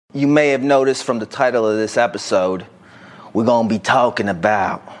You may have noticed from the title of this episode, we're going to be talking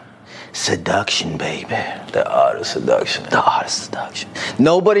about seduction, baby. The art of seduction. The art of seduction.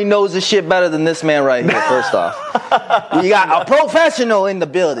 Nobody knows this shit better than this man right here, first off. We got a professional in the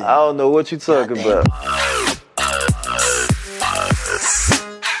building. I don't know what you're talking about.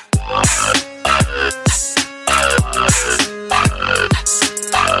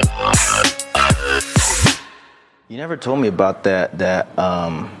 You never told me about that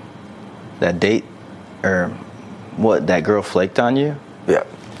date, or what, that girl flaked on you? Yeah.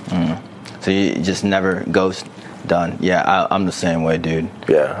 So you just never ghost done. Yeah, I'm the same way, dude.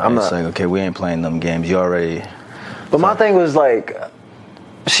 Yeah, I'm it's not. like, okay, we ain't playing them games. You already. But my thing was like,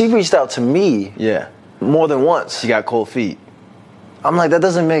 she reached out to me Yeah. more than once. She got cold feet. I'm like, that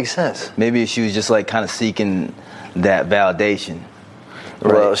doesn't make sense. Maybe she was just like kind of seeking that validation.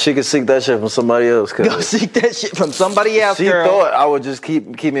 Right? Well, she could seek that shit from somebody else. Go seek that shit from somebody else, She girl. thought I would just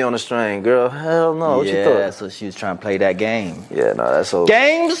keep me on the string. Girl, hell no. What you Yeah, thought? so she was trying to play that game. Yeah, no, that's over.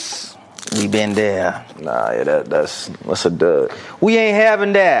 Games? We been there. Nah, yeah, that's a dud. We ain't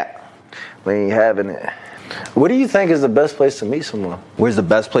having that. We ain't having it. What do you think is the best place to meet someone? Where's the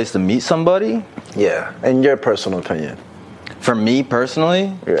best place to meet somebody? Yeah, in your personal opinion. For me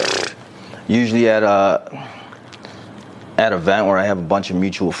personally, Yeah. usually at an event where I have a bunch of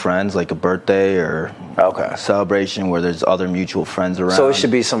mutual friends, like a birthday or Okay. a celebration where there's other mutual friends around. So it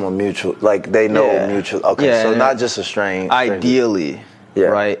should be someone mutual, like they know Yeah. mutual. Okay, Yeah, so and not just a stranger. Ideally, Yeah.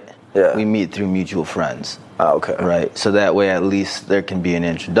 right? Yeah. We meet through mutual friends. Okay. Right. So that way at least there can be an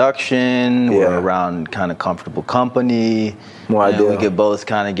introduction. Yeah. We're around kind of comfortable company. More and ideal. we could both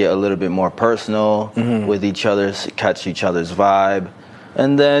kind of get a little bit more personal with each other, catch each other's vibe,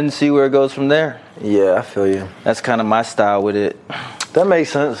 and then see where it goes from there. Yeah, I feel you. That's kind of my style with it. That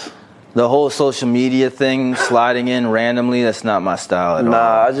makes sense. The whole social media thing, sliding in randomly, that's not my style at all.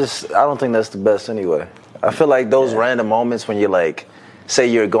 Nah, I don't think that's the best anyway. I feel like those random moments when you're like, say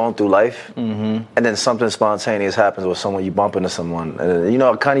you're going through life, and then something spontaneous happens with someone, you bump into someone, and, you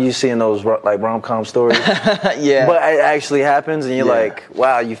know, kind of you see in those like rom-com stories. Yeah. But it actually happens, and you're Yeah. like,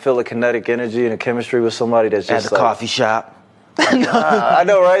 wow, you feel a kinetic energy and a chemistry with somebody that's At just the like, coffee shop. I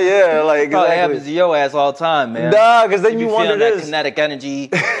know, right? Yeah, like Probably happens exactly. to your ass all the time, man. Nah, because then You you be wonder feeling that this. kinetic energy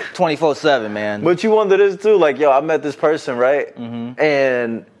 24/7, man. But you wonder this too, like, yo, I met this person, right?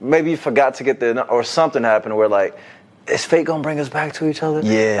 And maybe you forgot to get the, or something happened where like, is fate gonna bring us back to each other?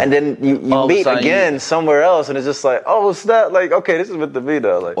 Yeah. And then you All of a meet sudden again somewhere else, and it's just like, oh, it's that, like, okay, this is meant to be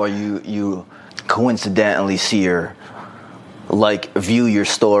though. Like, Or you coincidentally see her, like, view your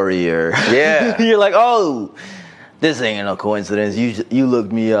story, or Yeah. you're like, oh, this ain't no coincidence. You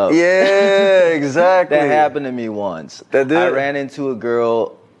looked me up. yeah, exactly. That happened to me once. That did? I ran into a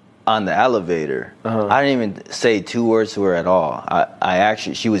girl on the elevator. I didn't even say 2 words to her at all. I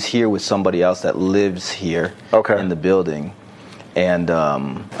actually, she was here with somebody else that lives here Okay. in the building. And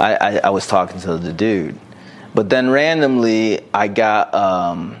I was talking to the dude. But then randomly, I got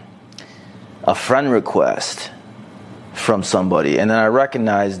a friend request from somebody. And then I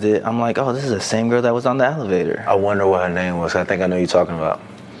recognized it. I'm like, oh, this is the same girl that was on the elevator. I wonder what her name was. I think I know you're talking about.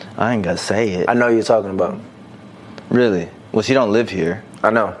 I ain't gonna say it. I know you're talking about. Really? Well, she don't live here. I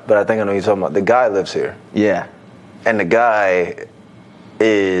know, but I think I know you're talking about. The guy lives here, Yeah. and the guy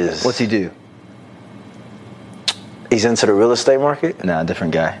is. What's he do? He's into the real estate market. Nah,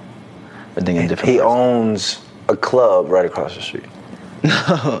 different guy. We're thinking different. He person. owns a club right across the street.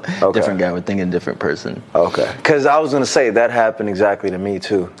 No, Okay. different guy. We're thinking different person. Okay. Because I was going to say that happened exactly to me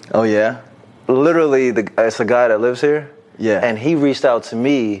too. Oh yeah. Literally, it's a guy that lives here. Yeah. And he reached out to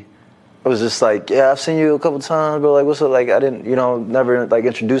me. It was just like, yeah, I've seen you a couple times, but like, what's up? Like, I didn't, never like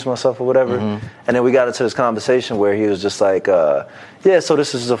introduce myself or whatever. And then we got into this conversation where he was just like, yeah, so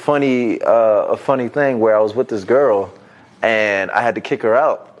this is a funny thing where I was with this girl and I had to kick her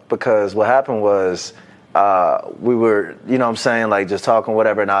out because what happened was we were, like just talking,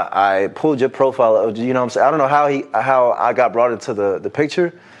 whatever. And I pulled your profile, I don't know how I got brought into the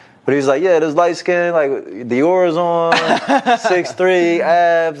picture. But he was like, yeah, this light skin, like Dior's on, 6'3",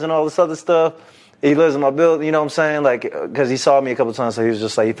 abs and all this other stuff. He lives in my building, like, because he saw me a couple times, so he was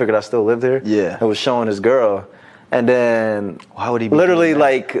just like, he figured I still lived there. Yeah. And was showing his girl. And then Why would he be literally doing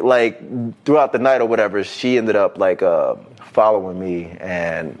that? like throughout the night or whatever, she ended up like following me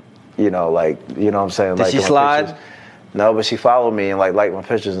and, Did she slide? Pictures. No, but she followed me and like liked my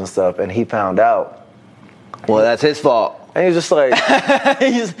pictures and stuff. And he found out. Well, that's his fault. And he was just like,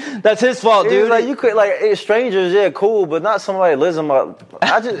 That's his fault, he was dude. like, you could like strangers, yeah, cool, but not somebody that lives in my.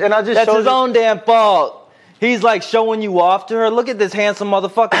 I just That's showed his you, own damn fault. He's like showing you off to her. Look at this handsome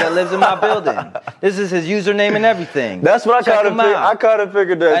motherfucker that lives in my building. This is his username and everything. That's what Check I him out. kind of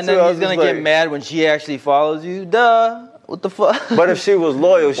figured that And too. then he's gonna get mad when she actually follows you. Duh. What the fuck? But if she was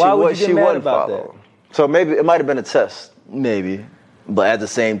loyal, she Why would you get mad wouldn't about follow. So maybe it might have been a test. Maybe. But at the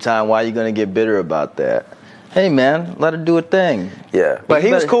same time, why are you gonna get bitter about that? Hey man, let her do a thing. Yeah, but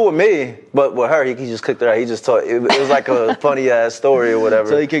he was cool with me. But with her, he just kicked her out. He just thought it was like a funny ass story or whatever.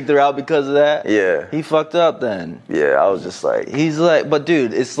 So he kicked her out because of that? Yeah. He fucked up then. Yeah, I was just like, He's like, but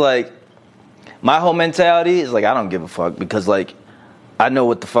dude, it's like, my whole mentality is like, I don't give a fuck because like, I know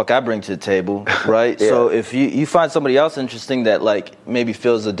what the fuck I bring to the table, right? Yeah. So if you find somebody else interesting that like maybe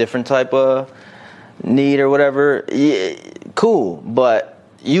feels a different type of need or whatever, yeah, cool. But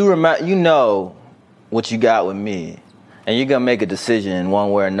you know what you got with me, and you're gonna make a decision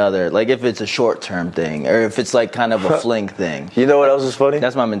one way or another. Like if it's a short-term thing, or if it's like kind of a fling thing. you know what else is funny?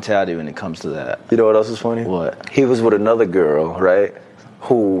 That's my mentality when it comes to that. You know what else is funny? What? He was with another girl, right?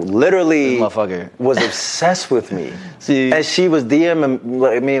 Who literally This motherfucker. was obsessed with me. See? And she was DMing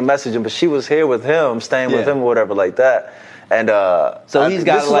me and messaging, but she was here with him, staying with Yeah. him or whatever like that. And So he's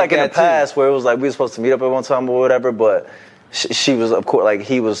got this was like like in the that too. past where it was like we were supposed to meet up at one time or whatever, but she was of course like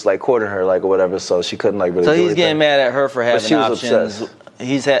he was like courting her like or whatever, so she couldn't like really. So do he's anything. getting mad at her for having she was options.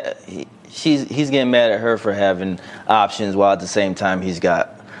 obsessed. He's getting mad at her for having options, while at the same time he's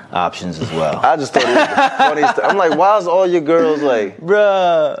got options as well. I just thought it was the funniest thing. I'm like, why is all your girls like?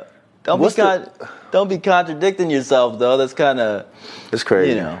 Bruh, What's don't be contradicting yourself though. That's kind of, It's crazy.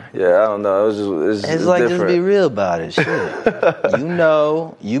 you know. Yeah, I don't know. It's like different. just be real about it. Shit, you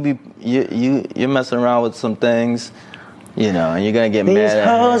know, you're messing around with some things, you know, and you're gonna get These mad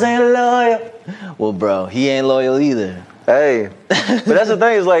at hoes her. ain't loyal. Well, bro, he ain't loyal either. Hey, but that's the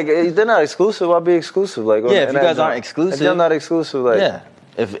thing. Is like they're not exclusive. Why be exclusive? Like Yeah, if you guys aren't exclusive, if you're not exclusive, like Yeah,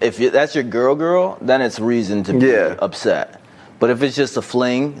 if that's your girl, then it's reason to be Yeah. upset. But if it's just a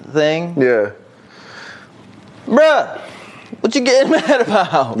fling thing, yeah, bruh, what you getting mad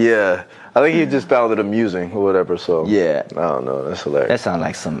about? yeah. I think he just found it amusing or whatever. So Yeah. I don't know. That's hilarious. That sounds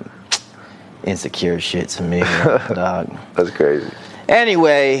like some insecure shit to me, dog. That's crazy.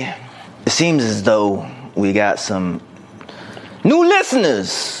 Anyway, it seems as though we got some new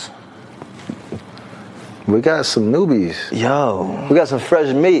listeners. We got some newbies. Yo, We got some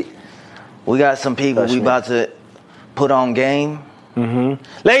fresh meat. we got some people Fresh we meat. about to put on game. Mm-hmm.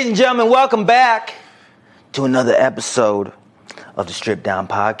 Ladies and gentlemen, welcome back to another episode of the Strip Down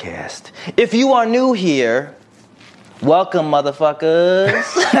Podcast. If you are new here, welcome, motherfuckers.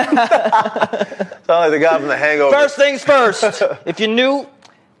 Sound like the guy from The Hangover. First things first, if you're new,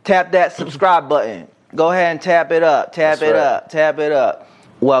 tap that subscribe button. Go ahead and tap it up, That's right. tap it up.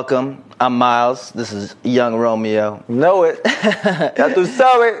 Welcome, I'm Miles. This is Young Romeo. Know it. Got to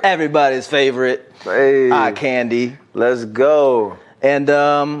saw it. Everybody's favorite, Hey, Eye Candy. let's go. And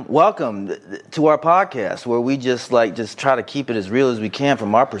welcome to our podcast, where we just try to keep it as real as we can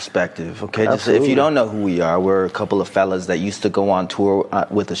from our perspective. Okay, just, if Absolutely. you don't know who we are, we're a couple of fellas that used to go on tour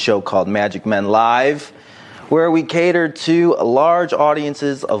with a show called Magic Men Live, where we cater to large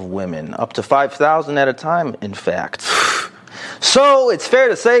audiences of women, up to 5,000 at a time, in fact. So it's fair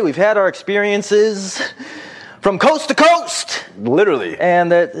to say we've had our experiences from coast to coast. Literally.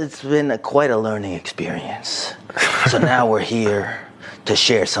 And that it's been quite a learning experience. So now we're here to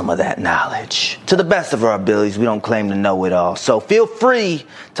share some of that knowledge. To the best of our abilities, we don't claim to know it all. So feel free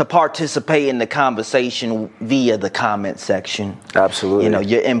to participate in the conversation via the comment section. Absolutely. You know,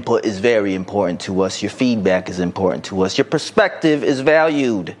 your input is very important to us. Your feedback is important to us. Your perspective is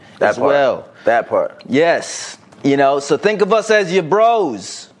valued as well. That part. Yes. You know, so think of us as your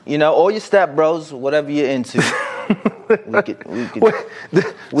bros. You know, or your step bros, whatever you're into. we could This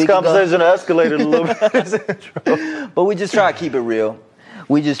we can conversation escalated a little bit. But we just try to keep it real.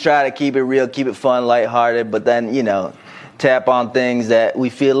 We just try to keep it real, keep it fun, lighthearted, but then, you know, tap on things that we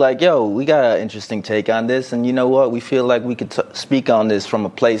feel like, yo, we got an interesting take on this, and you know what? We feel like we could speak on this from a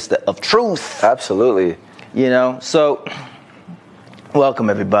place of truth. Absolutely. You know? So, welcome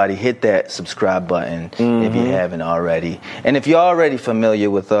everybody. Hit that subscribe button if you haven't already. And if you're already familiar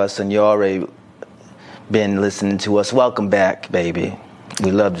with us and you've already been listening to us, welcome back, baby.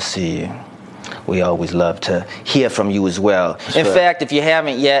 We love to see you. We always love to hear from you as well. In fact, if you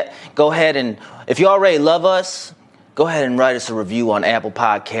haven't yet, go ahead and, if you already love us, go ahead and write us a review on Apple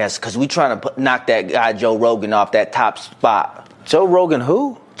Podcasts, because we're trying to knock that guy Joe Rogan off that top spot. Joe Rogan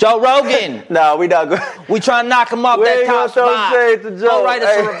who? Joe Rogan! Nah, we not good. We trying to knock him off We that ain't top gonna throw spot. shade to Joe. Go write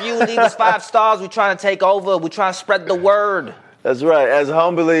us a Hey. review, leave us 5 stars. We trying to take over. We trying to spread the word. That's right. As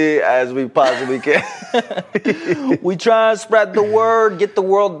humbly as we possibly can. We try to spread the word, get the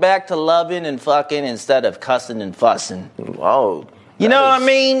world back to loving and fucking instead of cussing and fussing. Oh, you know what I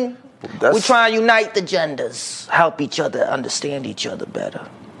mean? That's We try to unite the genders, help each other understand each other better.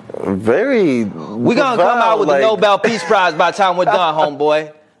 very. We're going to come out with a Nobel Peace Prize by the time we're done,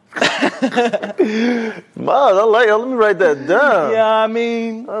 homeboy. Miles, I like. Let me write that down. Yeah, I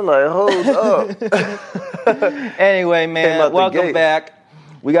mean. I'm like, hold up. Anyway, man, welcome back.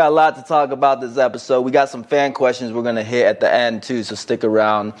 We got a lot to talk about this episode. We got some fan questions we're going to hit at the end, too, so stick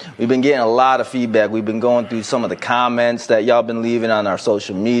around. We've been getting a lot of feedback. We've been going through some of the comments that y'all been leaving on our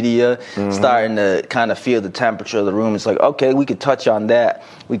social media, starting to kind of feel the temperature of the room. It's like, okay, we could touch on that.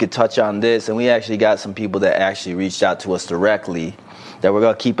 We could touch on this. And we actually got some people that actually reached out to us directly that we're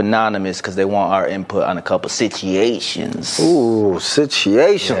going to keep anonymous because they want our input on a couple situations. Ooh,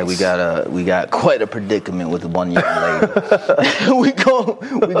 situations. Yeah, we got quite a predicament with one young lady. we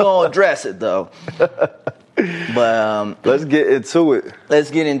gonna address it though. But let's get into it. Let's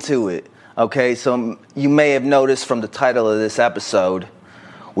get into it. Okay, so you may have noticed from the title of this episode,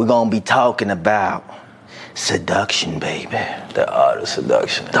 we're gonna be talking about seduction, baby. The art of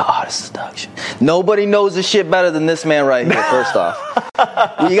seduction. The art of seduction. Nobody knows this shit better than this man right here, first off.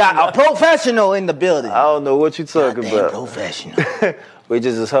 We got a professional in the building. I don't know what you're talking about. Professional. We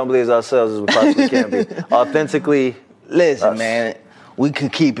just as humbly as ourselves as we possibly can be. Authentically. Listen, man, we can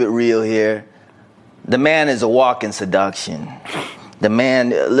keep it real here. The man is a walking seduction. The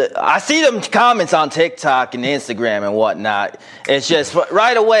man, I see them comments on TikTok and Instagram and whatnot. It's just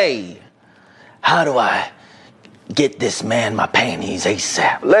right away. How do I get this man my panties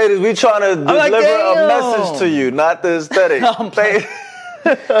ASAP? Ladies, we trying to deliver a message to you, not the aesthetic.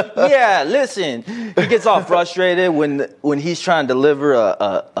 Yeah, listen. He gets all frustrated when he's trying to deliver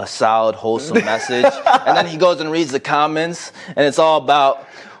a solid, wholesome message. And then he goes and reads the comments, and it's all about,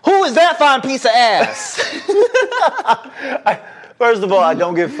 who is that fine piece of ass? First of all, I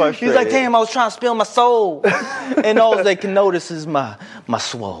don't get frustrated. He's like, damn, I was trying to spill my soul. And all they can notice is my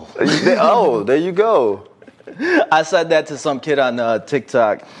swole. Oh, there you go. I said that to some kid on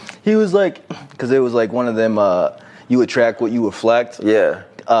TikTok. He was like, because it was like one of them, you attract what you reflect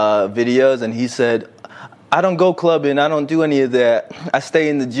videos. And he said, I don't go clubbing. I don't do any of that. I stay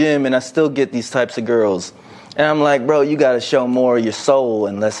in the gym and I still get these types of girls. And I'm like, bro, you got to show more of your soul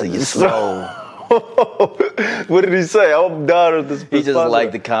and less of your soul. What did he say? I'm done with this. He just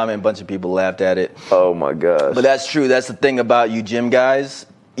liked the comment. A bunch of people laughed at it. Oh my gosh. But that's true. That's the thing about you gym guys.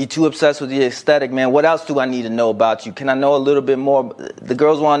 You're too obsessed with the aesthetic, man. What else do I need to know about you? Can I know a little bit more? The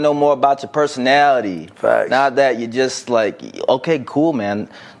girls want to know more about your personality. Facts. Not that you're just like, okay, cool, man.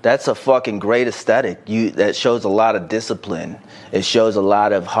 That's a fucking great aesthetic. That shows a lot of discipline. It shows a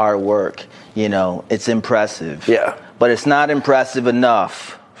lot of hard work. You know, it's impressive. Yeah. But it's not impressive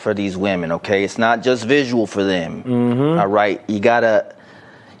enough for these women, okay? It's not just visual for them. All right? You gotta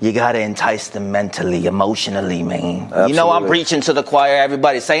entice them mentally, emotionally, man. Absolutely. You know I'm preaching to the choir.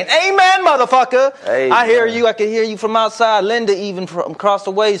 Everybody's saying, amen, motherfucker. Amen. I hear you. I can hear you from outside. Linda even from across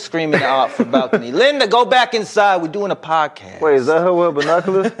the way screaming out from the balcony. Linda, go back inside. We're doing a podcast. Wait, is that her with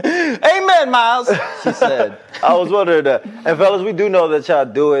binoculars? Amen, Miles, she said. I was wondering that. And fellas, we do know that y'all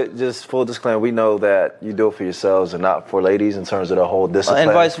do it. Just full disclaimer, we know that you do it for yourselves and not for ladies in terms of the whole discipline.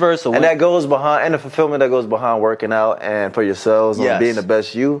 And vice versa. And that goes behind, and the fulfillment that goes behind working out and for yourselves and being the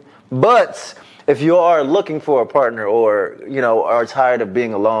best you. But if you are looking for a partner or, you know, are tired of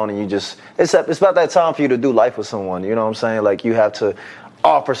being alone and you just, it's about that time for you to do life with someone. You know what I'm saying? Like you have to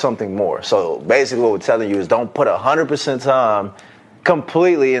offer something more. So basically what we're telling you is don't put 100% time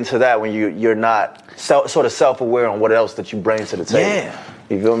completely into that when you're not sort of self-aware on what else that you bring to the table. Yeah.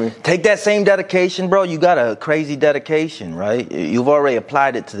 You feel me? Take that same dedication, bro. You got a crazy dedication, right? You've already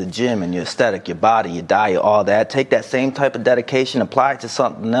applied it to the gym and your aesthetic, your body, your diet, all that. Take that same type of dedication, apply it to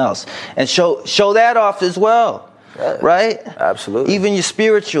something else, and show that off as well. Yeah, right? Absolutely. Even your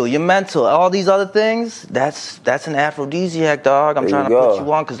spiritual, your mental, all these other things, that's an aphrodisiac, dog. I'm trying to put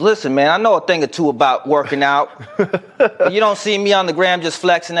you on. Because listen, man, I know a thing or two about working out. You don't see me on the gram just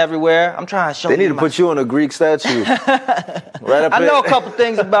flexing everywhere. I'm trying to show you. They need to put you on a Greek statue. Right up I know a couple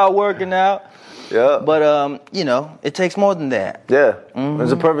things about working out. Yeah. But, you know, it takes more than that. Yeah. Mm-hmm.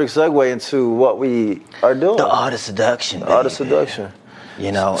 It's a perfect segue into what we are doing. The art of seduction, The art of seduction.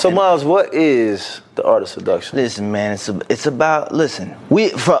 You know. So, Miles, what is the art of seduction? Listen, man, it's about,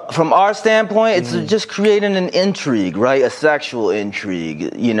 from our standpoint, it's just creating an intrigue, right? A sexual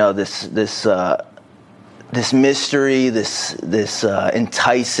intrigue. You know, this mystery, this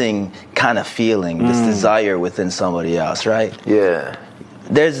enticing kind of feeling, this desire within somebody else, right? Yeah.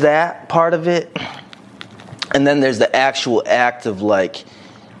 There's that part of it. And then there's the actual act of like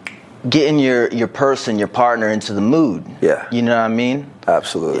getting your person, your partner into the mood. Yeah. You know what I mean?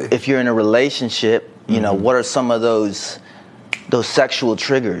 Absolutely. If you're in a relationship, you know, what are some of those sexual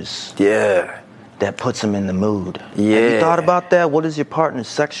triggers Yeah. that puts them in the mood? Yeah. Have you thought about that? What is your partner's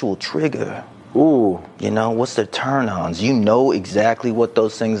sexual trigger? Ooh. You know, what's their turn-ons? You know exactly what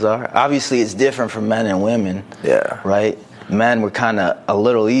those things are. Obviously, it's different for men and women. Yeah. Right? Men were kind of a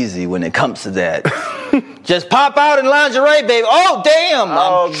little easy when it comes to that. Just pop out in lingerie, baby. Oh, damn,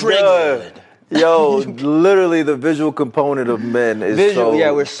 I'm triggered. God. Yo, literally the visual component of men is Visual, so...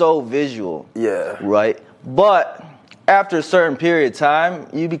 yeah, we're so visual. Yeah. Right? But after a certain period of time,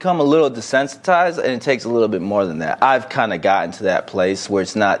 you become a little desensitized, and it takes a little bit more than that. I've kind of gotten to that place where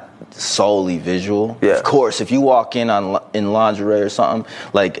it's not solely visual. Yeah. Of course, if you walk in lingerie or something,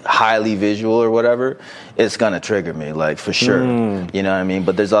 like highly visual or whatever, it's going to trigger me, like for sure. You know what I mean?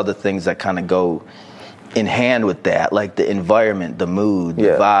 But there's other things that kind of go in hand with that, like the environment, the mood, the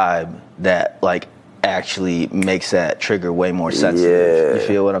vibe that like actually makes that trigger way more sensitive. You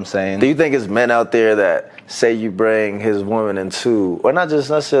feel what I'm saying? Do you think it's men out there that say you bring his woman into, or not just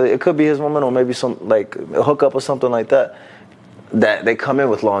necessarily, it could be his woman or maybe some like a hookup or something like that, that they come in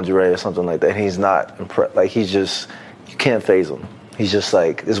with lingerie or something like that, and he's not impressed, like he's just, you can't phase him. He's just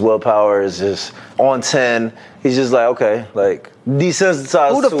like, his willpower is just on 10. He's just like, okay, like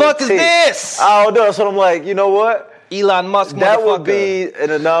desensitized. Who the fuck is this? I don't know. That's what I'm like, you know what? Elon Musk, that would be an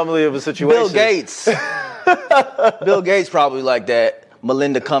anomaly of a situation. Bill Gates. Bill Gates probably like that.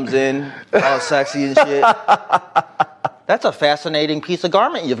 Melinda comes in, all sexy and shit. That's a fascinating piece of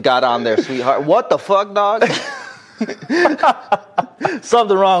garment you've got on there, sweetheart. What the fuck, dog?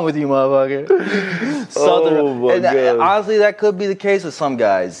 Something wrong with you, motherfucker. And honestly, that could be the case with some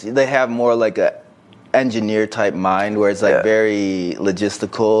guys. They have more like a engineer type mind where it's like very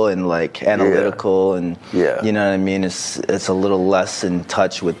logistical and like analytical and you know what I mean. It's a little less in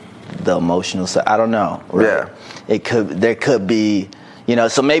touch with the emotional side. I don't know. Right? Yeah. There could be, you know.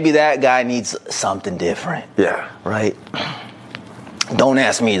 So maybe that guy needs something different. Yeah. Right. Don't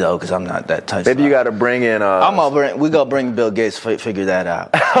ask me though, because I'm not that type. Maybe you got to bring in. We gonna bring Bill Gates. Figure that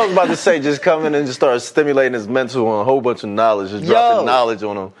out. I was about to say, just come in and just start stimulating his mental and a whole bunch of knowledge, just dropping knowledge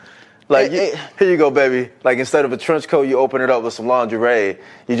on him. Like, here you go, baby. Like, instead of a trench coat, you open it up with some lingerie.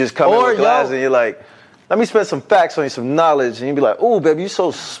 You just come in with glass and you're like, let me spend some facts on you, some knowledge. And you be like, ooh, baby, you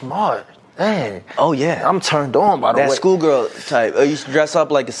so smart. Dang. Oh, yeah. I'm turned on by the way. That schoolgirl type. Or you dress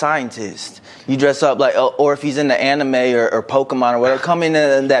up like a scientist. You dress up like, or if he's in the anime or Pokemon or whatever, come in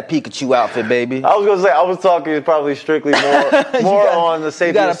that Pikachu outfit, baby. I was going to say, I was talking probably strictly more on the sapiosexual.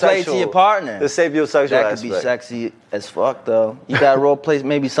 You got to play to your partner. The sapiosexual that aspect. That could be sexy as fuck, though. You got to role play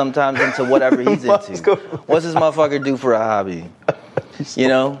maybe sometimes into whatever he's into. What's this motherfucker do for a hobby? You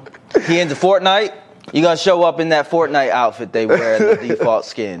know? He into Fortnite? You gonna show up in that Fortnite outfit they wear in the default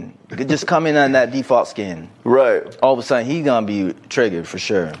skin. You could just come in on that default skin. Right. All of a sudden, he's gonna be triggered for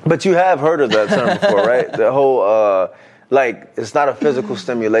sure. But you have heard of that term before, right? The whole, like, it's not a physical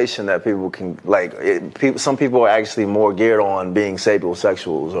stimulation that people can, like, some people are actually more geared on being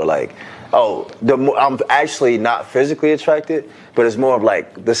sapiosexuals or like, I'm actually not physically attracted, but it's more of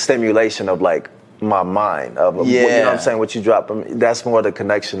like the stimulation of like my mind of you know what I'm saying, what you drop. That's more the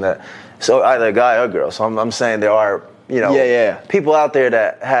connection that, so either a guy or girl. So I'm saying there are, you know, people out there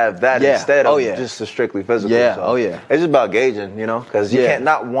that have that instead of just the strictly physical. Yeah. So it's just about gauging, you know, because you can't,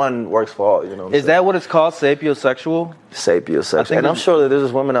 not one works for all, you know. Is that what it's called, sapiosexual? Sapiosexual. And I'm sure that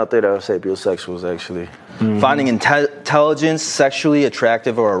there's women out there that are sapiosexuals actually. Finding intelligence sexually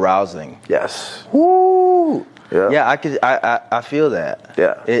attractive or arousing. Yes. Woo! Yeah, I feel that.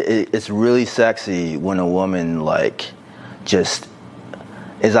 Yeah. It's really sexy when a woman like just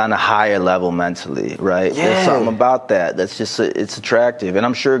is on a higher level mentally, right? Yeah. There's something about that that's just, it's attractive. And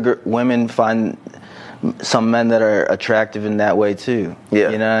I'm sure women find some men that are attractive in that way too.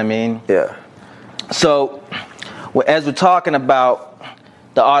 Yeah. You know what I mean? Yeah. So, as we're talking about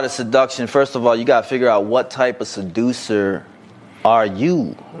the art of seduction, first of all, you got to figure out what type of seducer are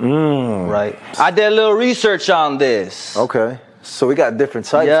you, right? I did a little research on this. Okay. So we got different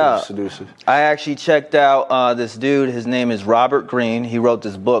types of seducers. I actually checked out this dude. His name is Robert Greene. He wrote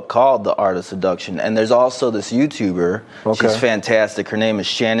this book called The Art of Seduction. And there's also this YouTuber. Okay. She's fantastic. Her name is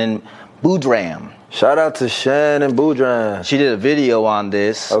Shannon Boodram. Shout out to Shannon Boodram. She did a video on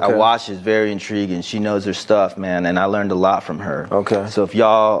this. Okay. I watched it. It's very intriguing. She knows her stuff, man. And I learned a lot from her. Okay. So if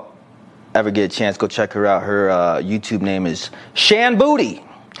y'all ever get a chance, go check her out. Her YouTube name is Shan Booty.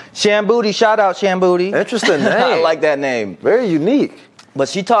 Shan Booty, shout out Shan Booty. Interesting name. I like that name. Very unique. But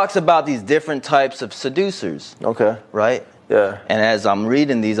she talks about these different types of seducers. Okay. Right? Yeah. And as I'm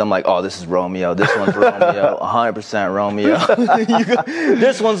reading these, I'm like, oh, this is Romeo. This one's Romeo. 100% Romeo.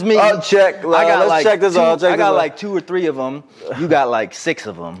 This one's me. I'll check. Let's check this out. I got like 2 or 3 of them. You got like 6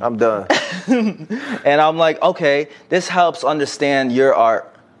 of them. I'm done. And I'm like, okay, this helps understand your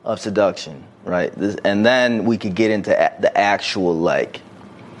art of seduction, right? And then we could get into the actual, like,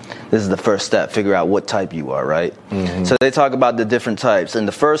 this is the first step, figure out what type you are, right? Mm-hmm. So they talk about the different types. And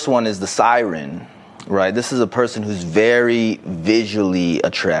the first one is the siren, right? This is a person who's very visually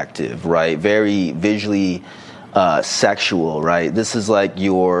attractive, right? Very visually sexual, right? This is like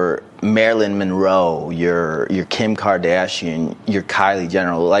your Marilyn Monroe, your Kim Kardashian, your Kylie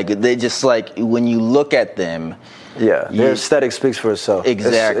Jenner. Like, they just, like, when you look at them, yeah, their aesthetic speaks for itself.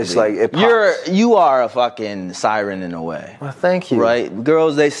 Exactly. It's like it pops. You are a fucking siren in a way. Well, thank you. Right?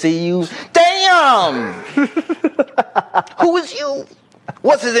 Girls, they see you. Damn! Who is you?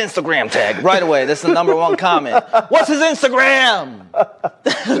 What's his Instagram tag? Right away. That's the #1 comment. What's his Instagram?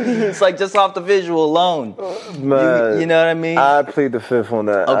 It's like just off the visual alone. Man, you know what I mean? I plead the fifth on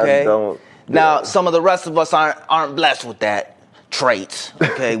that. Okay. I don't. Now, some of the rest of us aren't blessed with that trait.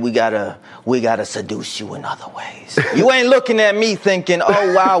 Okay, we gotta seduce you in other ways. You ain't looking at me thinking,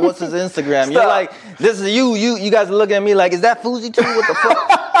 oh wow, what's his Instagram? Stop. You're like, this is you guys are looking at me like, is that Fousey Tube? What the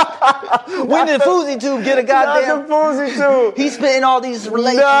fuck? When did Fousey Tube get a goddamn? Not the Fousey Tube. He's spitting all these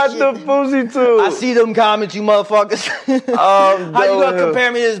relationships. Not the Fousey Tube. I see them comments, you motherfuckers. How you gonna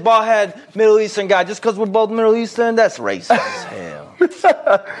compare me to this bald head Middle Eastern guy just because we're both Middle Eastern? That's racist as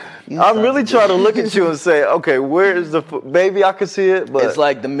hell. I'm really trying to look at you and say, okay, where is the maybe I could see it, but it's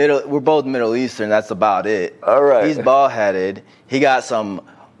like the middle. We're both Middle Eastern. That's about it. All right. He's bald headed. He got some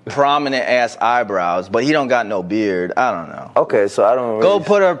prominent ass eyebrows, but he don't got no beard. I don't know. Okay, so I don't. Go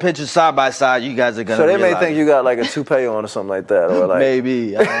put our pictures side by side. You guys are gonna. So they may think you got like a toupee on or something like that, or like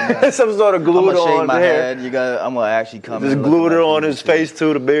maybe I don't know. some sort of glue I'm gonna shave on my hair. head. I'm gonna actually come. Just glue it on his face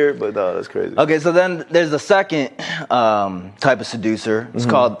to the beard, but no, that's crazy. Okay, so then there's the second type of seducer. It's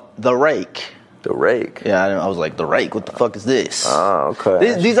called the rake. The rake. Yeah, I was like, the rake. What the fuck is this? Oh,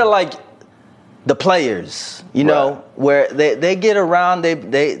 okay. These are like the players, you know, where they get around,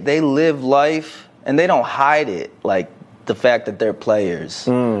 they live life, and they don't hide it, like the fact that they're players,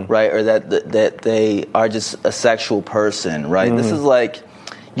 right? Or that they are just a sexual person, right? This is like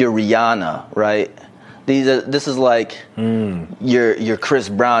your Rihanna, right? This is like your Chris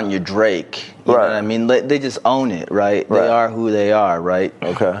Brown, your Drake. You know what I mean? They just own it, right? They are who they are, right?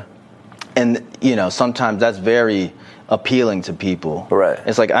 Okay. And, you know, sometimes that's very appealing to people. Right.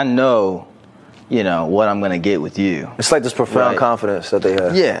 It's like, I know, you know, what I'm going to get with you. It's like this profound confidence that they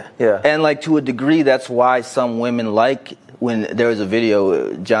have. Yeah. Yeah. And, like, to a degree, that's why some women like, when there was a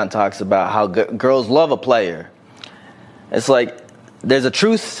video, John talks about how girls love a player. It's like, there's a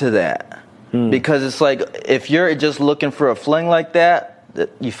truth to that. Because it's like, if you're just looking for a fling like that,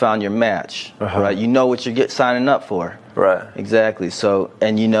 you found your match, right? You know what you're signing up for. Right. Exactly. So,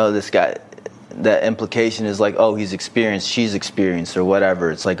 and you know this guy, that implication is like, oh, he's experienced, she's experienced, or whatever.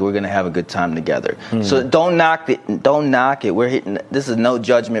 It's like, we're going to have a good time together. So don't knock it. Don't knock it. We're hitting, this is no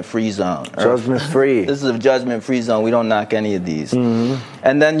judgment-free zone. Judgment-free. This is a judgment-free zone. We don't knock any of these.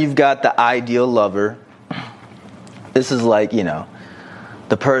 And then you've got the ideal lover. This is like, you know,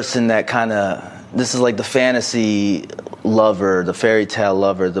 the person that kind of, this is like the fantasy lover, the fairy tale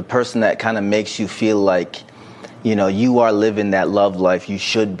lover, the person that kind of makes you feel like, you know, you are living that love life you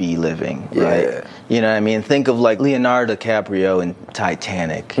should be living, right? You know what I mean? Think of like Leonardo DiCaprio in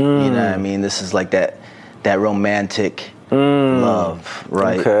Titanic. You know what I mean? This is like that romantic love,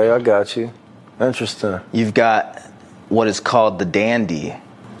 right? Okay, I got you. Interesting. You've got what is called the dandy.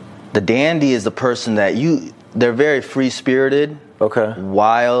 The dandy is the person that they're very free-spirited. Okay.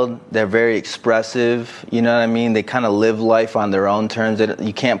 Wild, they're very expressive, you know what I mean? They kind of live life on their own terms.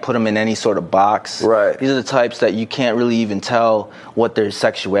 You can't put them in any sort of box. Right. These are the types that you can't really even tell what their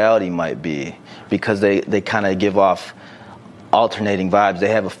sexuality might be because they kind of give off alternating vibes. They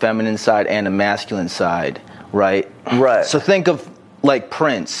have a feminine side and a masculine side, right? Right. So think of like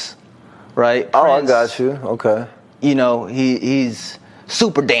Prince, right? Oh, Prince, I got you. Okay. You know, he's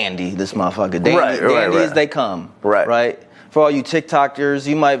super dandy, this motherfucker. Dandy as they come. Right. For all you TikTokers,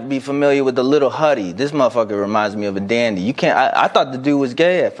 you might be familiar with the Little Huddy. This motherfucker reminds me of a dandy. You can't. I thought the dude was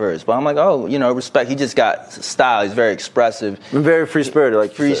gay at first, but I'm like, oh, you know, respect. He just got style. He's very expressive. And very free-spirited,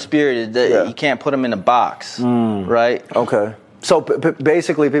 like free-spirited. You can't put him in a box, right? Okay. So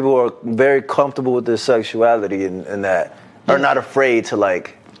basically, people are very comfortable with their sexuality and that are not afraid to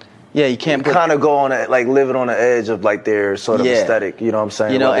like. Yeah, you can't kind of go on it, like living on the edge of like their sort of aesthetic. You know what I'm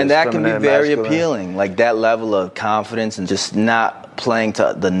saying? You know, and that can be very appealing. Like that level of confidence and just not playing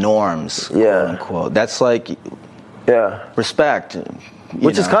to the norms, quote unquote. That's like, Yeah. Respect.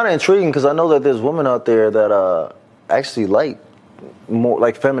 Which is kind of intriguing because I know that there's women out there that actually like more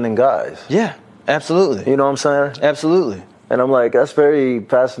like feminine guys. Yeah, absolutely. You know what I'm saying? Absolutely. And I'm like, that's very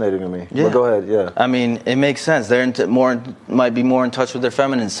fascinating to me. Yeah. But go ahead, yeah. I mean, it makes sense. They're might be more in touch with their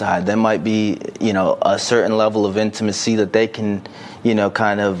feminine side. There might be, a certain level of intimacy that they can,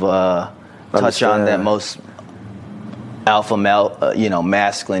 kind of touch on that most alpha male,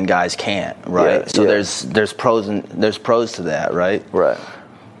 masculine guys can't, right? Yeah, so there's pros to that, right? Right.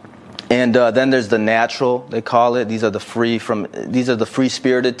 And then there's the natural, they call it. These are the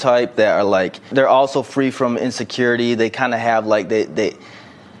free-spirited type that are like, they're also free from insecurity. They kind of have like, they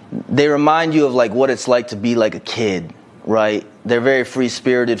remind you of like what it's like to be like a kid, right? They're very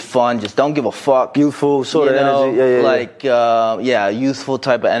free-spirited, fun, just don't give a fuck. Youthful sort of energy. Youthful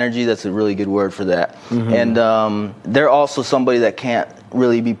type of energy. That's a really good word for that. Mm-hmm. And they're also somebody that can't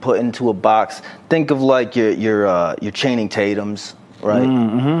really be put into a box. Think of like your Channing Tatums.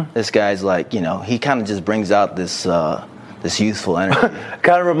 Right, This guy's like, he kind of just brings out this youthful energy.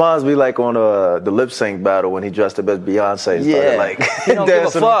 Kind of reminds me like on the lip sync battle when he dressed up as Beyonce. Yeah, like he don't give a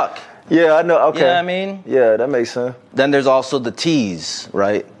fuck. Yeah, I know. Okay, you know what I mean? Yeah, that makes sense. Then there's also the tease,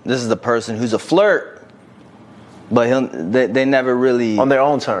 right? This is the person who's a flirt, but they never really on their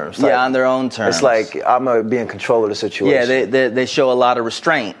own terms. Like, on their own terms. It's like I'm gonna be in control of the situation. Yeah, they show a lot of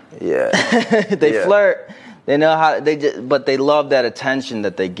restraint. Yeah, they flirt. They know how but they love that attention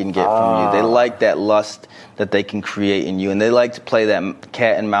that they can get from you. They like that lust that they can create in you, and they like to play that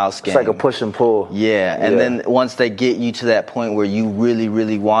cat and mouse game. It's like a push and pull. Yeah, and then once they get you to that point where you really,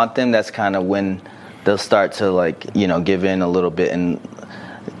 really want them, that's kind of when they'll start to like give in a little bit and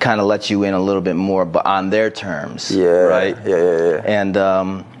kind of let you in a little bit more, but on their terms. Yeah. Right. Yeah.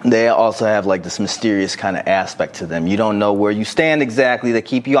 And they also have like this mysterious kind of aspect to them. You don't know where you stand exactly. They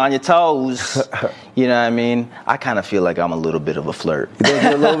keep you on your toes. You know what I mean? I kind of feel like I'm a little bit of a flirt. You think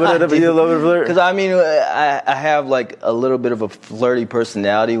you're a little bit of a flirt? Because I mean, I have like a little bit of a flirty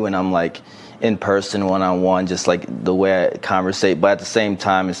personality when I'm like in person, one-on-one, just like the way I conversate. But at the same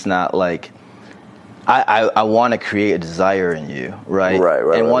time, it's not like I want to create a desire in you, right?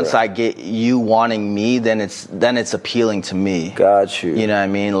 Right. And once I get you wanting me, then it's appealing to me. Got you. You know what I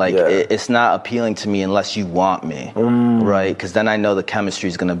mean? Like it's not appealing to me unless you want me, right? Because then I know the chemistry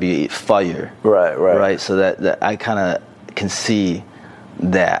is going to be fire. Right. So that I kind of can see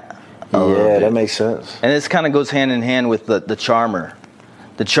that. Yeah, that makes sense. And this kind of goes hand in hand with the charmer.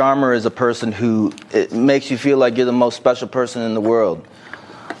 The charmer is a person who it makes you feel like you're the most special person in the world.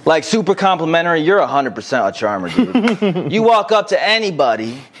 Like super complimentary, you're 100% a charmer, dude. You walk up to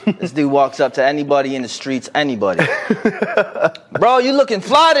anybody, this dude walks up to anybody in the streets, anybody. Bro, you looking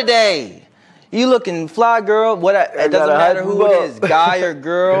fly today. You looking fly, girl. It doesn't matter who it is, guy or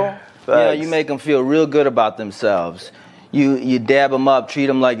girl. You make them feel real good about themselves. You dab them up, treat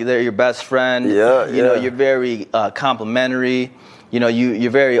them like they're your best friend. You're very complimentary.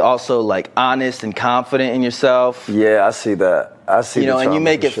 You're very also like honest and confident in yourself. Yeah, I see that. And you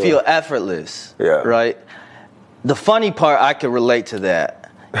make it feel effortless. Yeah. Right? The funny part, I could relate to that.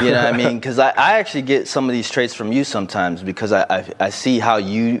 You know what I mean? Because I actually get some of these traits from you sometimes because I see how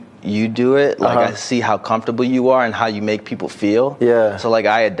you do it. Like I see how comfortable you are and how you make people feel. Yeah. So like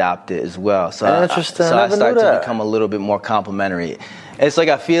I adopt it as well. So interesting. I start to become a little bit more complimentary. It's like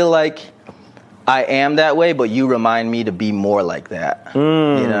I feel like I am that way, but you remind me to be more like that. You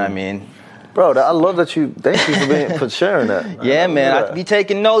know what I mean? Bro, I love that you. Thank you for sharing that. Yeah, man. I be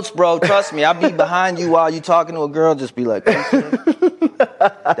taking notes, bro. Trust me. I'll be behind you while you talking to a girl. Just be like,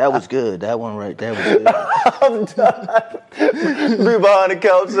 that was good. That one right there was good. I'm done. Be behind the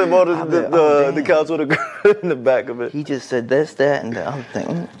couch and on the couch with a girl in the back of it. He just said this, that, and that. I'm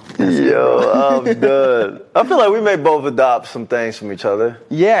thinking. Yo, I'm done. I feel like we may both adopt some things from each other.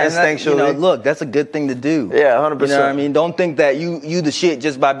 Yeah, instinctually. Look, that's a good thing to do. Yeah, 100%. You know what I mean? Don't think that you the shit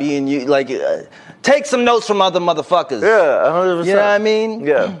just by being you. Like, take some notes from other motherfuckers. Yeah, 100%. You know what I mean?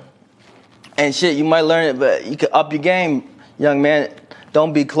 Yeah. And shit, you might learn it, but you could up your game, young man.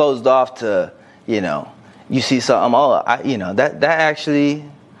 Don't be closed off to, you see something. That actually,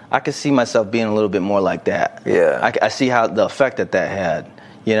 I could see myself being a little bit more like that. Yeah. I see how the effect that had.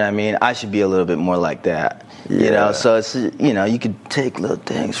 You know what I mean? I should be a little bit more like that. Yeah. So it's, you could take little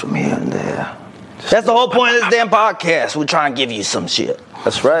things from here and there. That's the whole point of this damn podcast. We're trying to give you some shit.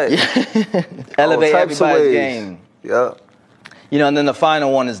 That's right. Elevate everybody's game. Yeah. And then the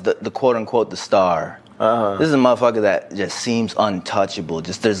final one is the quote unquote the star. Uh-huh. This is a motherfucker that just seems untouchable.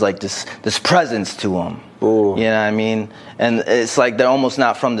 Just there's like this presence to him. Ooh. You know what I mean? And it's like they're almost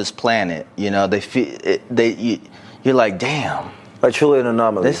not from this planet. They feel you're like, damn. Like truly an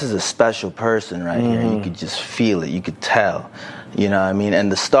anomaly. This is a special person right here. You could just feel it. You could tell. You know what I mean?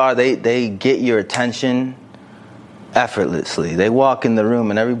 And the star, they get your attention effortlessly. They walk in the room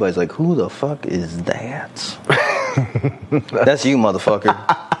and everybody's like, who the fuck is that? That's you, motherfucker.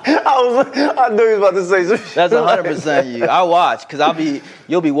 I knew he was about to say some shit. That's 100% you. I watch, because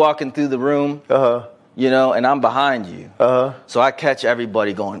you'll be walking through the room, you know, and I'm behind you. So I catch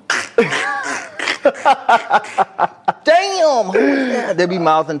everybody going, damn! They be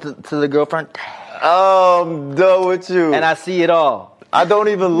mouthing to the girlfriend, I'm done with you. and I see it all. I don't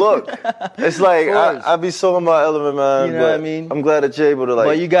even look. It's like, I be so in my element, man. You know what I mean? I'm glad that you're able to, like...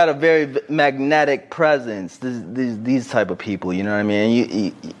 Well, you got a very magnetic presence, these type of people, you know what I mean?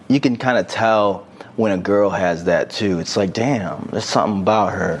 And you can kind of tell when a girl has that, too. It's like, damn, there's something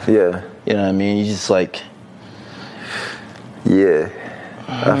about her. Yeah. You know what I mean? You just like... Yeah.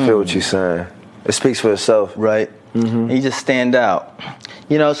 I feel what you're saying. It speaks for itself. Right? And you just stand out.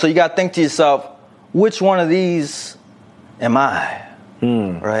 You know, so you got to think to yourself, which one of these am I?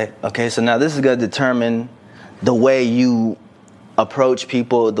 Right? Okay, so now this is going to determine the way you approach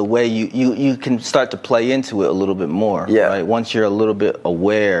people, the way you can start to play into it a little bit more. Yeah. Right? Once you're a little bit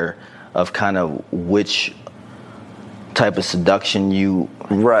aware of kind of which type of seduction you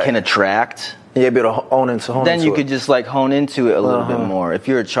can attract. Yeah, be able to hone into then you it. could just like hone into it a little bit more. If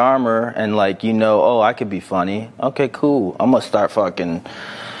you're a charmer and like, you know, oh, I could be funny. Okay, cool. I'm going to start fucking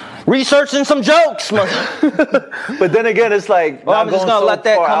researching some jokes. But then again, it's like, I'm just gonna let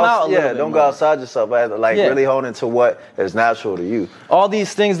that come out a little bit don't more. go outside yourself. Like really hone into what is natural to you. All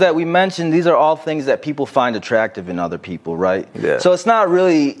these things that we mentioned, these are all things that people find attractive in other people, right? Yeah. So it's not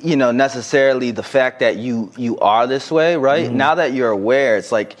really, you know, necessarily the fact that you are this way, right? Now that you're aware,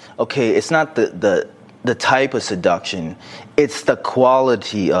 it's like, okay, it's not the type of seduction, it's the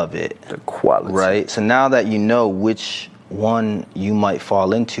quality of it. The quality. Right? So now that you know which one you might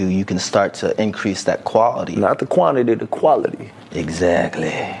fall into, you can start to increase that quality. Not the quantity, the quality.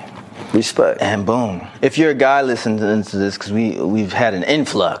 Exactly. Respect. And boom. If you're a guy listening to this, because we've had an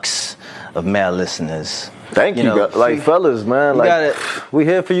influx of male listeners. Thank you, know, like fellas, man. Like we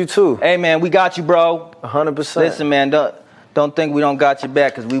here for you too. Hey man, we got you, bro. 100%. Listen, man, don't think we don't got your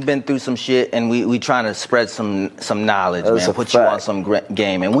back, because we've been through some shit and we trying to spread some knowledge, That's man. a Put fact. you on some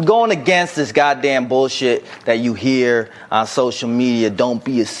game. And we're going against this goddamn bullshit that you hear on social media. Don't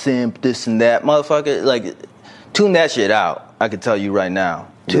be a simp, this and that. Motherfucker, like, tune that shit out. I can tell you right now.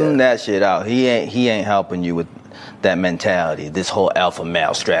 Tune that shit out. He ain't helping you with that mentality. This whole alpha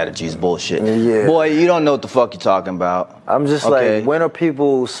male strategy is bullshit. Yeah. Boy, you don't know what the fuck you're talking about. I'm just like, when are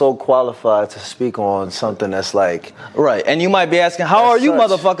people so qualified to speak on something that's like... Right, and you might be asking, how are you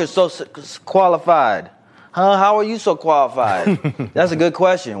such. motherfuckers so qualified? Huh? How are you so qualified? That's a good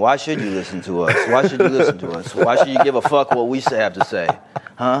question. Why should you listen to us? Why should you listen to us? Why should you give a fuck what we have to say?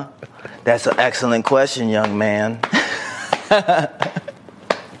 Huh? That's an excellent question, young man.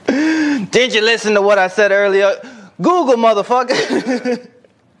 Didn't you listen to what I said earlier? Google, motherfucker.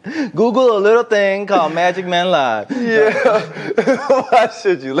 Google a little thing called Magic Man Live. Yeah. Why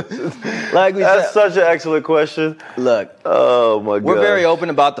should you listen? Like we That's said, such an excellent question. look. Oh my God. We're very open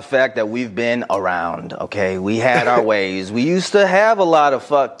about the fact that we've been around, okay? We had our ways. We used to have a lot of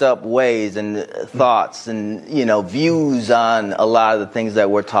fucked up ways and thoughts and, you know, views on a lot of the things that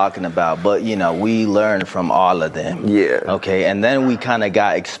we're talking about. But, you know, we learned from all of them. Yeah. Okay, and then we kind of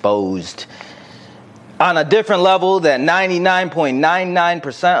got exposed on a different level that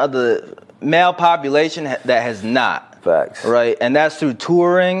 99.99% of the male population that has not. Facts. Right? And that's through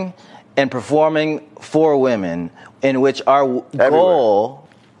touring and performing for women, in which our goal,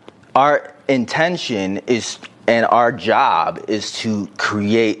 our intention is, and our job is to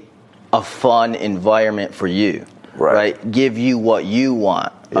create a fun environment for you. Right? Give you what you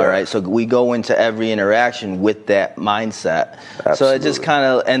want. All right, so we go into every interaction with that mindset. Absolutely. So it just kind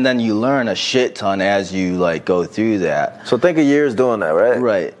of, and then you learn a shit ton as you like go through that. So think of years doing that, right?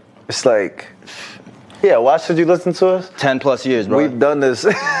 Right. It's like, yeah, why should you listen to us? 10 plus years, bro. We've done this.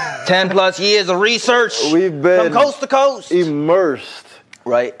 10 plus years of research. We've been from coast to coast. Immersed.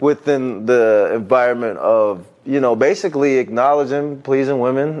 Right. Within the environment of, you know, basically acknowledging, pleasing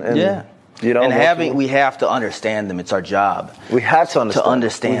women. And, you know, and we have to understand them. It's our job. We have to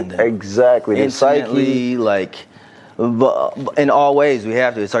understand them. Exactly. Intimately, like, in all ways, we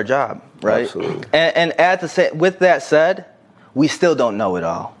have to. It's our job, right? Absolutely. And with that said, we still don't know it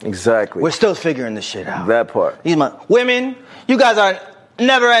all. Exactly. We're still figuring this shit out. That part. Women, you guys are a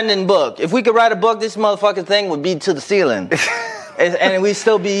never-ending book. If we could write a book, this motherfucking thing would be to the ceiling. and we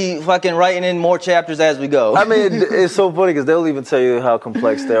still be fucking writing in more chapters as we go. I mean, it's so funny because they'll even tell you how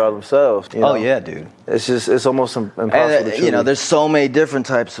complex they are themselves. You know? Oh yeah, dude. It's almost impossible to You know, there's so many different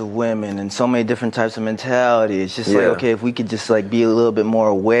types of women and so many different types of mentality. It's just like, okay, if we could just like be a little bit more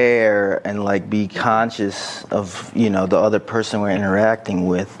aware and like be conscious of, you know, the other person we're interacting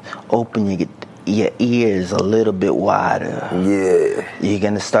with, open your ears a little bit wider. Yeah. You're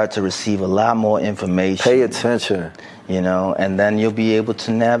going to start to receive a lot more information. Pay attention. You know, and then you'll be able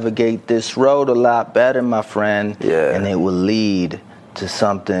to navigate this road a lot better, my friend. Yeah. And it will lead to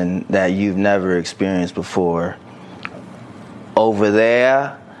something that you've never experienced before. Over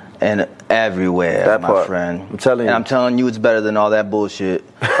there and everywhere, that my part. friend. I'm telling you. And I'm telling you, it's better than all that bullshit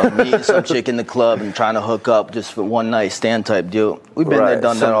of meeting some chick in the club and trying to hook up just for one night stand type deal. We've been there,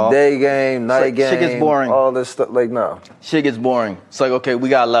 done that all. Day game, night game. Shit gets boring. All this stuff, like, no. Shit gets boring. It's like, okay, we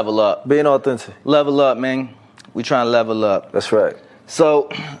gotta level up. Being authentic. Level up, man. We trying to level up. That's right. So,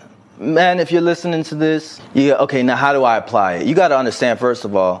 man, if you're listening to this, okay, now how do I apply it? You got to understand, first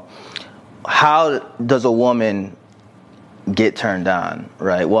of all, how does a woman get turned on,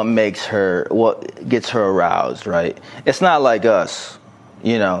 right? What gets her aroused, right? It's not like us.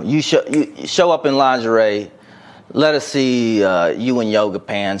 You know, you show up in lingerie, let us see you in yoga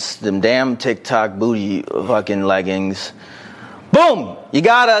pants, them damn TikTok booty fucking leggings. Boom! You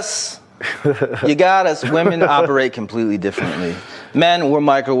got us. You got us. Women operate completely differently. Men, we're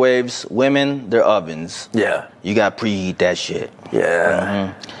microwaves. Women, they're ovens. Yeah. You got to preheat that shit.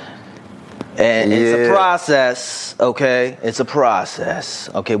 Yeah. And it's a process, okay? It's a process.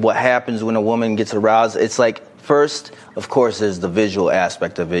 Okay, what happens when a woman gets aroused? It's like, first, of course, there's the visual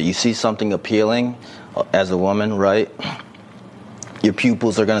aspect of it. You see something appealing as a woman, right? Your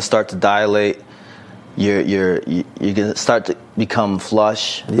pupils are going to start to dilate. You're gonna start to become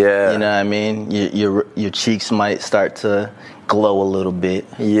flush. Yeah. You know what I mean? Your cheeks might start to glow a little bit.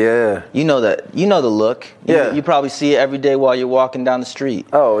 Yeah. You know that. You know the look. You probably see it every day while you're walking down the street.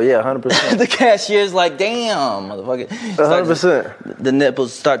 Oh yeah, 100%. The cashier's like, damn, motherfucker. 100%. The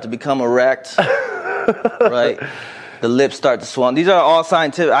nipples start to become erect. Right? The lips start to swell. These are all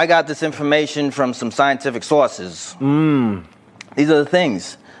scientific. I got this information from some scientific sources. These are the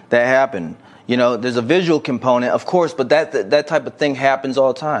things that happen. You know, there's a visual component, of course, but that type of thing happens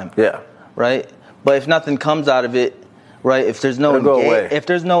all the time. Yeah. Right? But if nothing comes out of it, right? If there's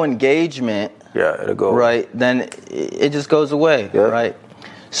no engagement, yeah, it'll go right, then it just goes away, right?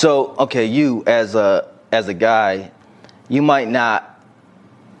 So, okay, you as a guy, you might not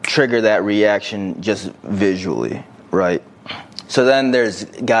trigger that reaction just visually, right? So then there's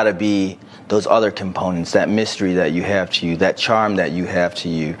got to be those other components, that mystery that you have to you, that charm that you have to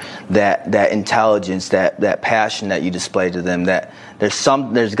you, that intelligence, that passion that you display to them, that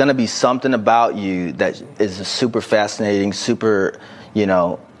there's going to be something about you that is super fascinating, super, you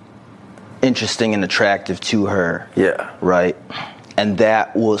know, interesting and attractive to her. Yeah. Right? And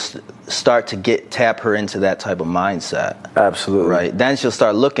that will start to tap her into that type of mindset. Absolutely. Right? Then she'll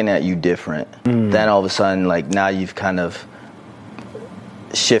start looking at you different. Then all of a sudden, like, now you've kind of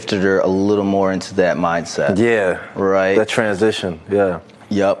shifted her a little more into that mindset. Yeah. Right? That transition. Yeah.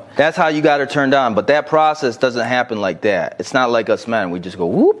 Yep. That's how you got her turned on. But that process doesn't happen like that. It's not like us men. We just go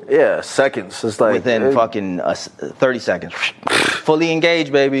whoop. Yeah, seconds. It's like within fucking 30 seconds. Fully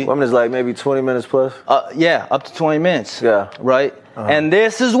engaged, baby. Women is like maybe 20 minutes plus. Yeah, up to 20 minutes. Yeah. Right? And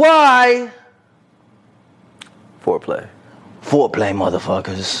this is why foreplay,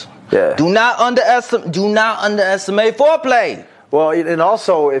 motherfuckers. Yeah. Do not underestimate foreplay. Well, and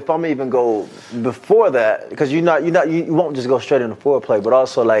also if I'm even go before that, because you won't just go straight into foreplay, but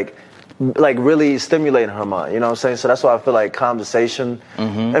also like really stimulating her mind. You know what I'm saying? So that's why I feel like conversation,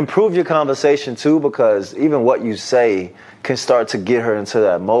 improve your conversation too, because even what you say can start to get her into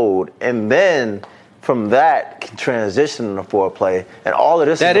that mode, and then from that can transition into foreplay, and all of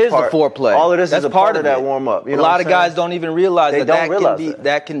this is the foreplay. All of this is a part of that warm up. You know, a lot of guys don't even realize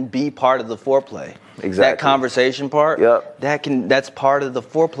that can be part of the foreplay. Exactly. That conversation part. Yep. That's part of the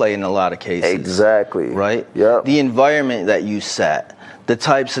foreplay in a lot of cases. Exactly. Right. Yep. The environment that you set, the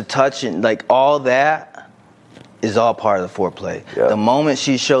types of touching, like all that, is all part of the foreplay. Yep. The moment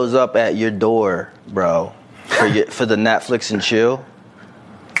she shows up at your door, bro, for the Netflix and chill,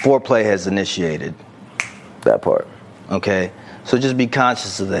 foreplay has initiated. That part. Okay? So just be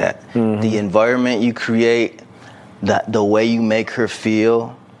conscious of that. The environment you create, the way you make her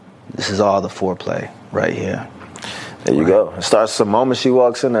feel, this is all the foreplay right here. There you go. It starts the moment she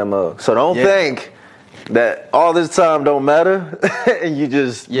walks in that mug. So don't think that all this time don't matter and you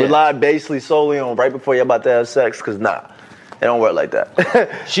just rely basically solely on right before you're about to have sex, because it don't work like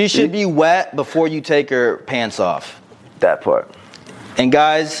that. She should be wet before you take her pants off. That part. And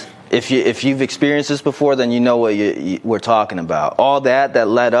guys, if you've experienced this before, then you know what we're talking about. All that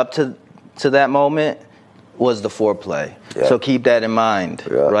led up to that moment was the foreplay. Yeah. So keep that in mind,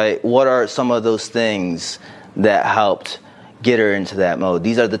 right? What are some of those things that helped get her into that mode?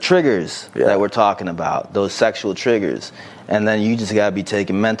 These are the triggers that we're talking about, those sexual triggers. And then you just got to be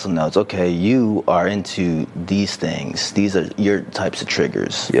taking mental notes. Okay, you are into these things. These are your types of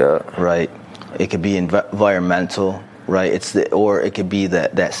triggers. Yeah. Right? It could be environmental, right? Or it could be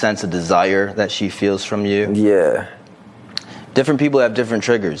that sense of desire that she feels from you. Yeah. Different people have different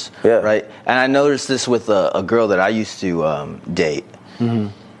triggers, right? And I noticed this with a girl that I used to date. Mm-hmm.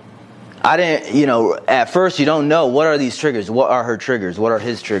 I didn't, at first you don't know what are these triggers, what are her triggers, what are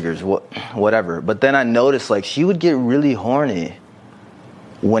his triggers, whatever. But then I noticed like she would get really horny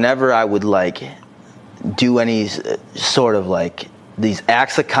whenever I would like do any sort of like these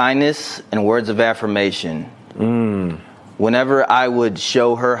acts of kindness and words of affirmation. Whenever I would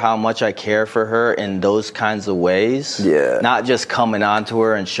show her how much I care for her in those kinds of ways, not just coming on to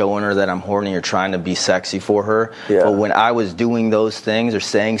her and showing her that I'm horny or trying to be sexy for her, but when I was doing those things or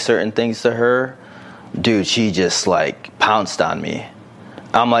saying certain things to her, dude, she just like pounced on me.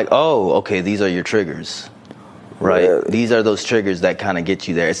 I'm like, oh, okay, these are your triggers, right? Really? These are those triggers that kind of get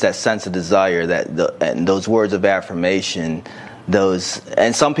you there. It's that sense of desire, and those words of affirmation,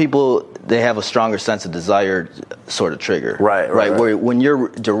 and some people, they have a stronger sense of desire sort of trigger. Right. Where when you're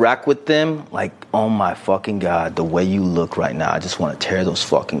direct with them, like, oh my fucking God, the way you look right now, I just want to tear those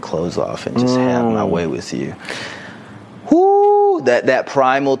fucking clothes off and just have my way with you. Whoo! That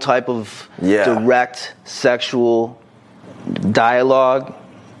primal type of direct sexual dialogue,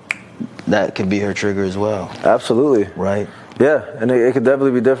 that could be her trigger as well. Absolutely. Right. Yeah, and it could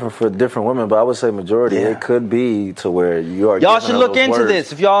definitely be different for different women, but I would say majority, it could be to where you are. Y'all should look into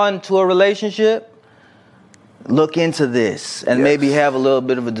this. If y'all into a relationship, look into this and maybe have a little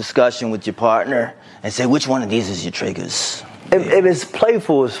bit of a discussion with your partner and say, which one of these is your triggers? If it's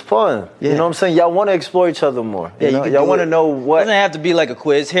playful, it's fun. You know what I'm saying? Y'all want to explore each other more. Y'all want to know what. It doesn't have to be like a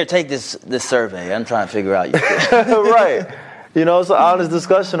quiz. Here, take this survey. I'm trying to figure out your Right. It's an honest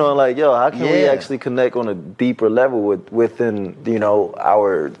discussion on like, how can we actually connect on a deeper level within,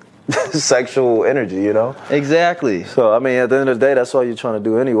 our sexual energy, Exactly. So, I mean, at the end of the day, that's all you're trying to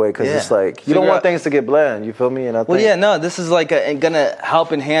do anyway, because it's like, you don't want things to get bland, you feel me? And I think, this is like gonna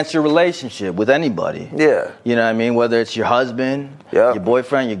help enhance your relationship with anybody. Yeah. You know what I mean? Whether it's your husband, your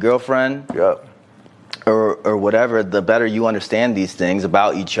boyfriend, your girlfriend. Yep. Or whatever, the better you understand these things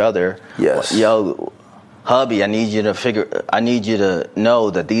about each other. Yes. Hubby, I need you to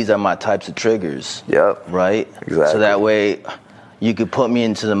know that these are my types of triggers. Yep. Right? Exactly. So that way you could put me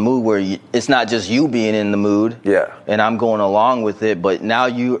into the mood where it's not just you being in the mood. Yeah. And I'm going along with it, but now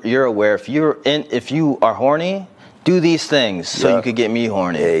you're aware if you are horny, do these things so you could get me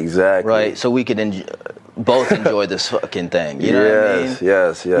horny. Exactly. Right? So we could both enjoy this fucking thing. You know what I mean?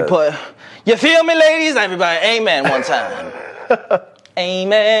 Yes. You feel me, ladies? Everybody, amen one time.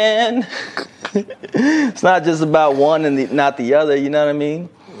 Amen. It's not just about one and not the other, you know what I mean?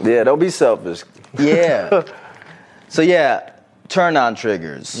 Yeah, don't be selfish. Yeah. So turn on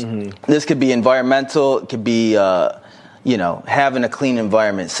triggers. Mm-hmm. This could be environmental, it could be having a clean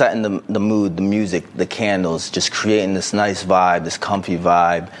environment, setting the mood, the music, the candles, just creating this nice vibe, this comfy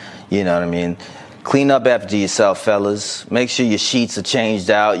vibe, you know what I mean? Clean up after yourself, fellas. Make sure your sheets are changed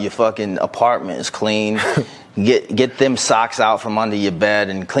out, your fucking apartment is clean. Get them socks out from under your bed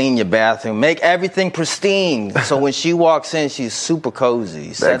and clean your bathroom. Make everything pristine. So when she walks in, she's super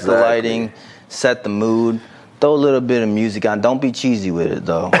cozy. Set the lighting, set the mood. Throw a little bit of music on. Don't be cheesy with it,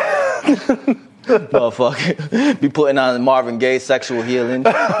 though. Motherfucker. Be putting on Marvin Gaye Sexual Healing.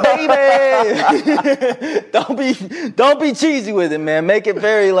 Baby! Don't be cheesy with it, man. Make it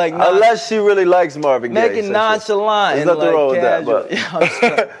very unless she really likes Marvin Gaye. Make it nonchalant. There's nothing wrong with that,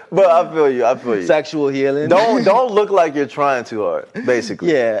 but I feel you. Sexual healing. Don't look like you're trying too hard,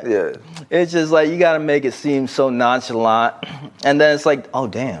 basically. Yeah. It's just like you gotta make it seem so nonchalant. And then it's like, oh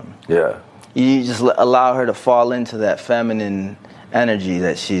damn. Yeah. You just allow her to fall into that feminine energy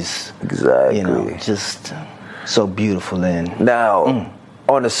that she's just so beautiful in. Now,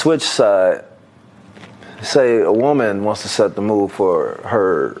 on the switch side, say a woman wants to set the mood for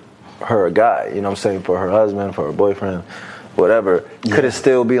her guy, you know what I'm saying, for her husband, for her boyfriend, whatever. Could it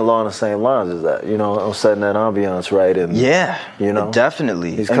still be along the same lines as that? I'm setting that ambiance right, and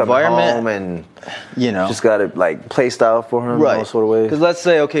definitely. He's coming home and just got it like placed out for him in all sort of ways. Because let's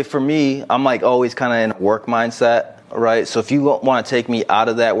say, okay, for me, I'm like always kind of in a work mindset. Right, so if you want to take me out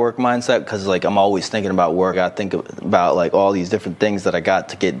of that work mindset, because like I'm always thinking about work, I think about like all these different things that I got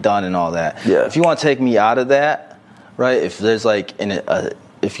to get done and all that. Yeah. If you want to take me out of that, right? If there's like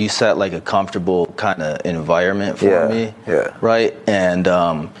if you set like a comfortable kind of environment for me, right? And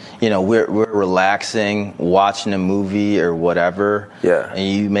we're relaxing, watching a movie or whatever, and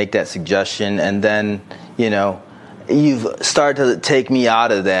you make that suggestion, and then you've started to take me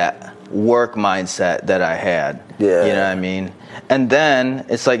out of that work mindset that I had. Yeah. You know what I mean? And then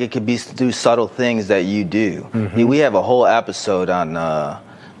it's like it could be through subtle things that you do. Mm-hmm. We have a whole episode on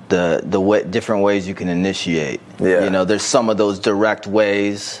the different ways you can initiate. Yeah. There's some of those direct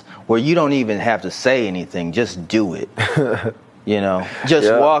ways where you don't even have to say anything, just do it.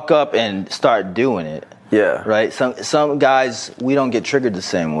 Just walk up and start doing it. Yeah. Right? Some guys, we don't get triggered the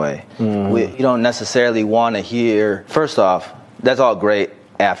same way. Mm-hmm. You don't necessarily want to hear, first off, that's all great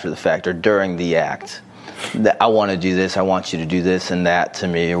after the fact or during the act. That I want to do this, I want you to do this and that to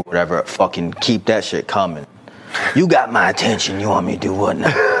me or whatever. Fucking keep that shit coming. You got my attention, you want me to do what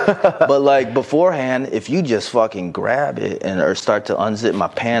now? But like beforehand, if you just fucking grab it or start to unzip my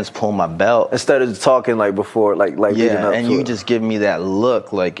pants, pull my belt. Instead of talking like before, like and you just give me that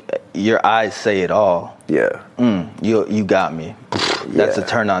look, like your eyes say it all. Yeah. You got me. That's a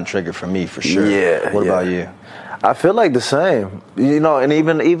turn on trigger for me for sure. Yeah. What about you? I feel like the same, and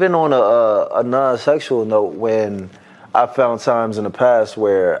even on a non-sexual note, when I found times in the past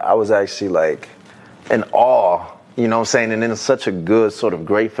where I was actually like in awe, what I'm saying, and in such a good sort of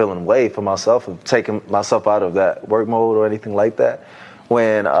great feeling way for myself of taking myself out of that work mode or anything like that,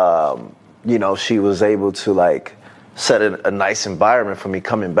 when she was able to like set a nice environment for me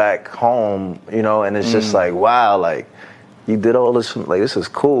coming back home, and it's just like, wow, like you did all this, like this is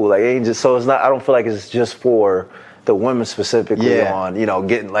cool, like it ain't just, so it's not, I don't feel like it's just for the women specifically on,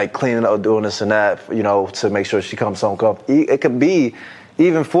 getting like cleaning up, doing this and that, to make sure she comes home comfortable. It could be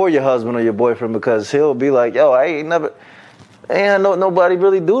even for your husband or your boyfriend, because he'll be like, yo, I ain't nobody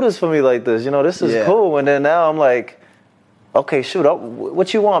really do this for me like this, this is cool. And then now I'm like, okay, shoot,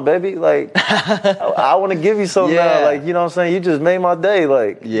 what you want, baby? Like, I want to give you something now, like, what I'm saying? You just made my day,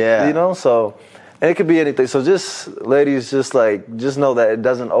 like, so, and it could be anything. So just, ladies, just know that it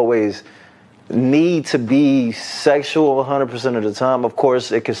doesn't always need to be sexual 100% of the time. Of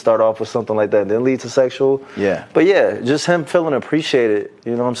course, it can start off with something like that and then lead to sexual. Yeah. But just him feeling appreciated,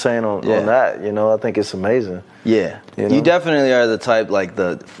 on that, I think it's amazing. Yeah. You definitely are the type, like,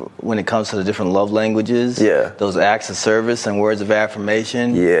 when it comes to the different love languages, those acts of service and words of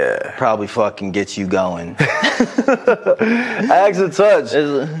affirmation, probably fucking get you going. Acts of touch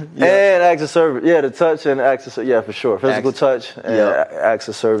and acts of service. Yeah, the touch and acts of service. Yeah, for sure. Physical touch and acts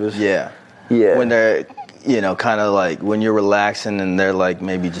of service. Yeah. Yeah. When they're, kind of like when you're relaxing and they're like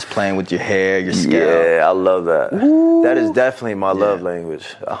maybe just playing with your hair, your scalp. Yeah, I love that. Ooh. That is definitely my love language.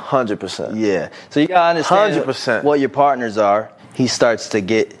 100%. Yeah. So you got to understand 100%. What your partners are. He starts to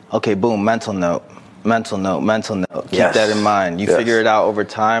get, okay, boom, mental note. Keep that in mind. You figure it out over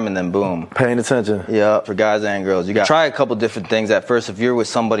time and then boom. Paying attention. Yeah, for guys and girls. You got to try a couple different things at first. If you're with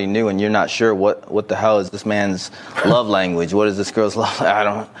somebody new and you're not sure what the hell is this man's love language, what is this girl's love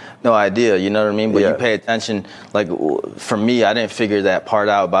language? No idea, you know what I mean? But you pay attention. Like for me, I didn't figure that part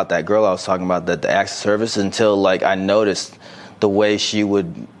out about that girl I was talking about, that the acts of service, until like I noticed the way she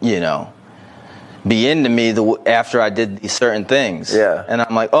would, be into me after I did these certain things. Yeah. And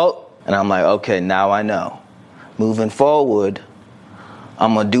I'm like, okay, now I know. Moving forward,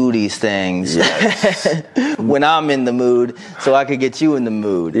 I'm going to do these things when I'm in the mood so I could get you in the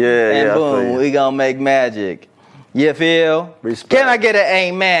mood. Yeah, and boom, we going to make magic. You feel? Respect. Can I get an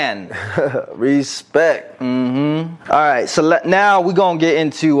amen? Respect. Mm-hmm. All right, so now we're going to get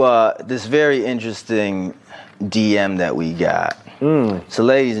into this very interesting DM that we got. So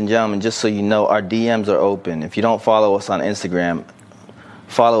ladies and gentlemen, just so you know, our DMs are open. If you don't follow us on Instagram,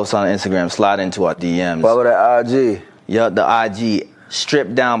 slide into our DMs. Follow that IG. Yeah, the IG,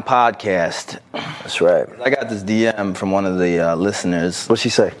 Strip Down Podcast. That's right. I got this DM from one of the listeners. What'd she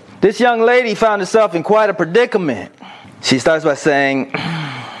say? This young lady found herself in quite a predicament. She starts by saying,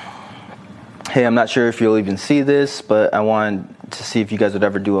 hey, I'm not sure if you'll even see this, but I wanted to see if you guys would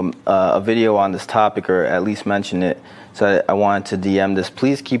ever do a video on this topic or at least mention it. So I wanted to DM this.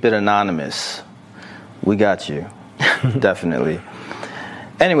 Please keep it anonymous. We got you. Definitely.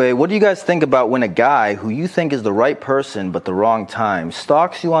 Anyway, what do you guys think about when a guy who you think is the right person but the wrong time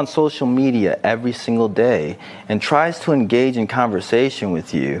stalks you on social media every single day and tries to engage in conversation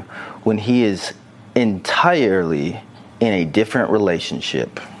with you when he is entirely in a different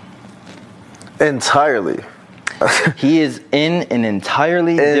relationship? Entirely. He is in an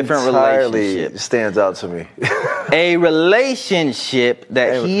entirely different relationship. Stands out to me. A relationship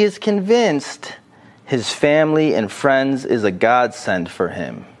that he is convinced his family and friends is a godsend for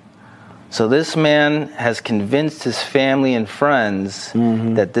him. So this man has convinced his family and friends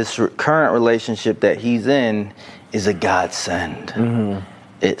that this current relationship that he's in is a godsend.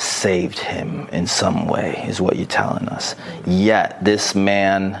 It saved him in some way, is what you're telling us. Yet this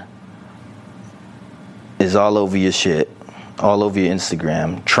man is all over your shit, all over your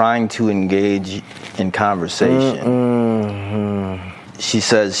Instagram, trying to engage in conversation. She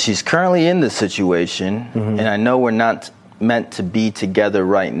says she's currently in this situation, and I know we're not meant to be together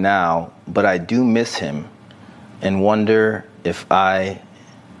right now, but I do miss him and wonder if I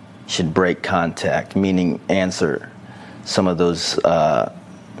should break contact, meaning answer some of those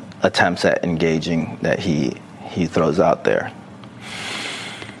attempts at engaging that he throws out there.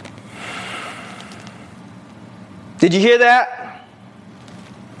 Did you hear that?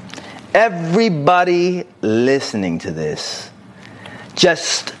 Everybody listening to this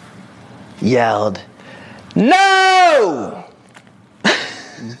just yelled, "No!"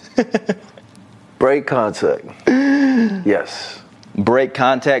 Break contact. Yes. Break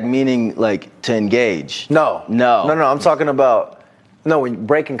contact meaning like to engage. No. No. I'm talking about when you're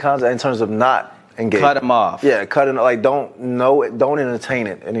breaking contact in terms of not engaging. Cut him off. Yeah, cut it. Like don't entertain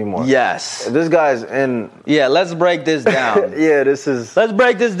it anymore. Yes. This guy's in. Yeah, let's break this down. Yeah, this is. Let's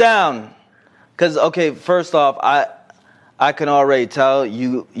break this down. Because, okay, first off, I can already tell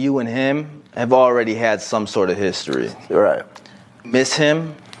you and him have already had some sort of history. Right. Miss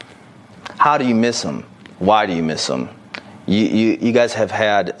him? How do you miss him? Why do you miss him? You guys have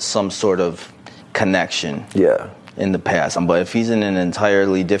had some sort of connection. Yeah. In the past. But if he's in an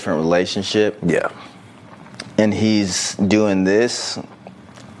entirely different relationship. Yeah. And he's doing this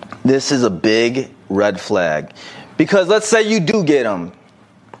is a big red flag. Because let's say you do get him.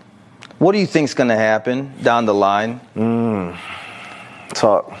 What do you think's going to happen down the line?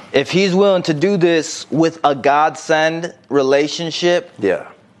 Talk. If he's willing to do this with a godsend relationship,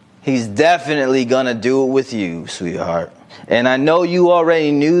 yeah, he's definitely going to do it with you, sweetheart. And I know you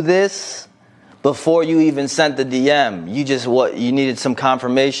already knew this before you even sent the DM. You needed some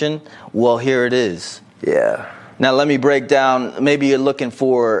confirmation? Well, here it is. Yeah. Now let me break down. Maybe you're looking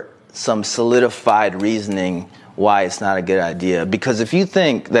for some solidified reasoning why it's not a good idea. Because if you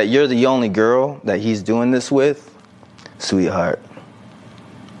think that you're the only girl that he's doing this with, sweetheart,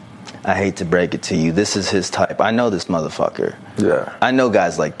 I hate to break it to you. This is his type. I know this motherfucker. Yeah. I know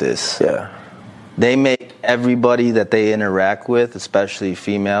guys like this. Yeah. They make everybody that they interact with, especially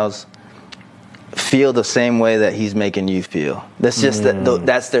females, feel the same way that he's making you feel. That's just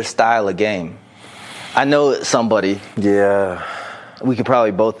that's their style of game. I know somebody. Yeah. We could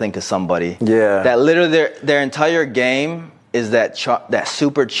probably both think of somebody. Yeah. That literally their entire game is that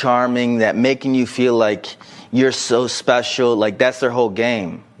super charming, that making you feel like you're so special. Like that's their whole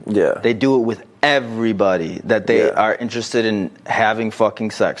game. Yeah. They do it with everybody that they are interested in having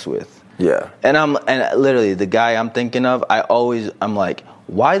fucking sex with. Yeah. And literally the guy I'm thinking of, I'm like,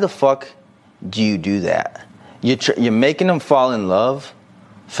 why the fuck do you do that? You're making them fall in love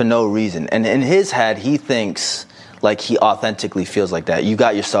for no reason. And in his head, he thinks like he authentically feels like that. You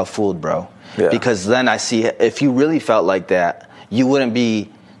got yourself fooled, bro. Yeah. Because then I see if you really felt like that, you wouldn't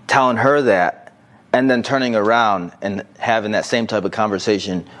be telling her that and then turning around and having that same type of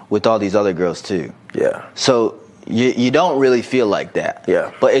conversation with all these other girls too. Yeah. So you don't really feel like that.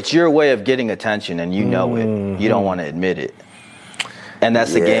 Yeah. But it's your way of getting attention and you know it. You don't want to admit it. And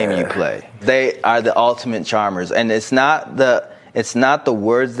that's the game you play. They are the ultimate charmers. And it's not the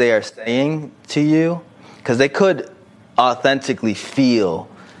words they are saying to you, because they could authentically feel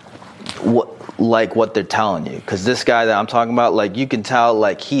what they're telling you. Because this guy that I'm talking about, like you can tell,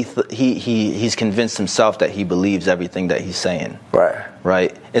 like he's convinced himself that he believes everything that he's saying.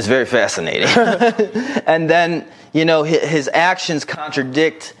 Right. It's very fascinating. And then his actions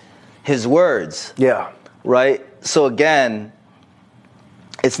contradict his words. Yeah. Right. So again,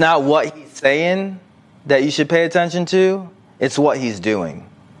 it's not what he's saying that you should pay attention to. It's what he's doing.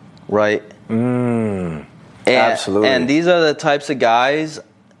 Right. Absolutely. And these are the types of guys,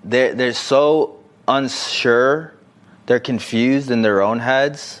 they're so unsure, they're confused in their own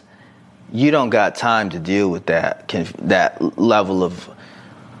heads. You don't got time to deal with that level of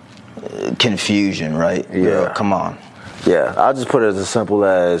confusion, right? Yeah. Girl, come on. Yeah, I'll just put it as simple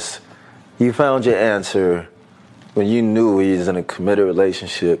as you found your answer when you knew he was in a committed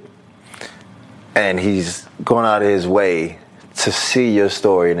relationship and he's going out of his way to see your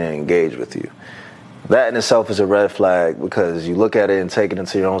story and then engage with you. That in itself is a red flag, because you look at it and take it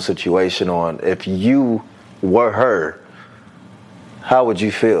into your own situation on if you were her, how would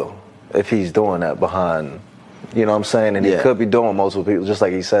you feel if he's doing that behind, you know what I'm saying? And he could be doing multiple people, just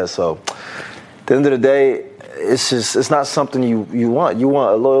like he says. So the end of the day, it's not something you want. You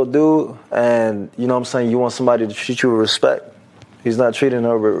want a loyal dude, and you know what I'm saying, you want somebody to treat you with respect. He's not treating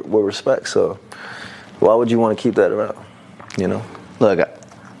her with respect, so why would you want to keep that around? You know? Look,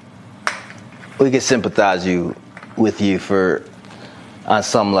 we can sympathize with you on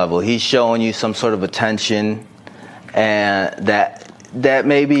some level. He's showing you some sort of attention, and that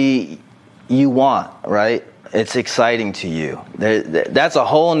maybe you want, right? It's exciting to you. That's a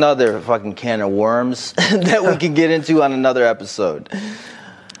whole nother fucking can of worms that we can get into on another episode.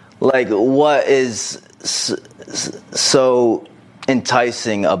 Like, what is so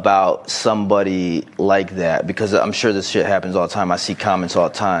enticing about somebody like that? Because I'm sure this shit happens all the time. I see comments all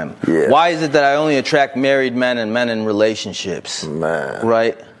the time. Yeah. Why is it that I only attract married men and men in relationships? Man.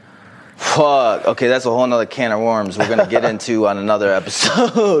 Right? Fuck. Okay, that's a whole nother can of worms we're gonna get into on another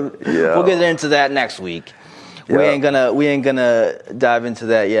episode. Yeah. We'll get into that next week. Yeah. We ain't gonna dive into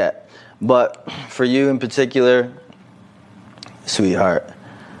that yet. But for you in particular, sweetheart,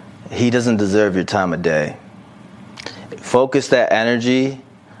 he doesn't deserve your time of day. Focus that energy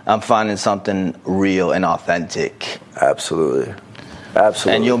on finding something real and authentic. Absolutely.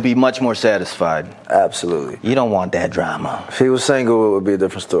 Absolutely. And you'll be much more satisfied. Absolutely. You don't want that drama. If he was single, it would be a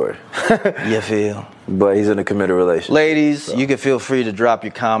different story. You feel? But he's in a committed relationship. Ladies, you can feel free to drop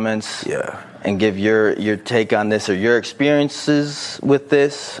your comments. Yeah. And give your take on this or your experiences with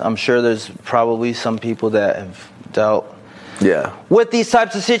this. I'm sure there's probably some people that have dealt with these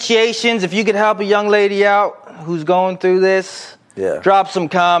types of situations. If you could help a young lady out who's going through this, drop some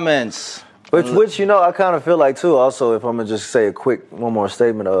comments. Which you know, I kind of feel like too. Also, if I'm gonna just say one more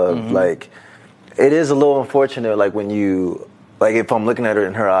statement of like, it is a little unfortunate. Like when you, like if I'm looking at her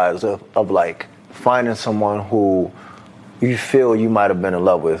in her eyes of like finding someone who you feel you might have been in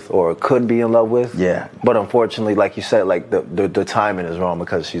love with or could be in love with. Yeah. But unfortunately, like you said, like the timing is wrong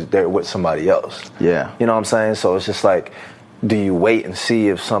because she's there with somebody else. Yeah. You know what I'm saying? So it's just like, do you wait and see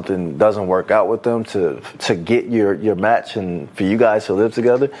if something doesn't work out with them to get your match and for you guys to live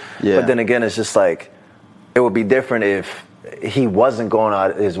together? Yeah. But then again, it's just like, it would be different if he wasn't going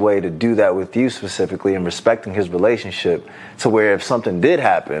out his way to do that with you specifically and respecting his relationship, to where if something did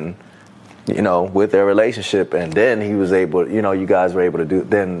happen, you know, with their relationship, and then he was able, you know, you guys were able to do,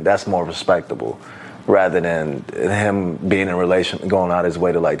 then that's more respectable, rather than him being in a relation, going out his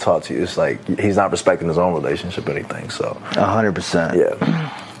way to like talk to you. It's like he's not respecting his own relationship or anything. So 100%.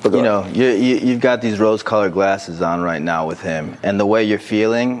 Yeah. But you know, you've got these rose-colored glasses on right now with him, and the way you're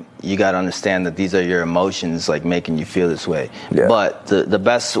feeling, you got to understand that these are your emotions, like making you feel this way. Yeah. But the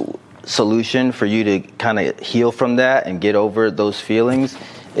best solution for you to kind of heal from that and get over those feelings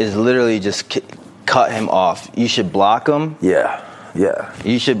is literally just cut him off. You should block him. Yeah.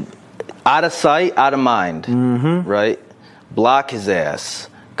 You should, out of sight, out of mind, right? Block his ass.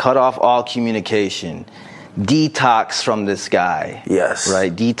 Cut off all communication. Detox from this guy. Yes.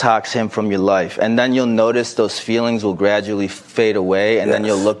 Right? Detox him from your life. And then you'll notice those feelings will gradually fade away, and then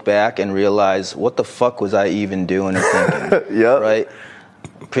you'll look back and realize, what the fuck was I even doing or thinking? Yep. Right?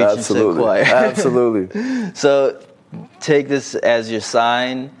 Preaching to the choir. Absolutely. So take this as your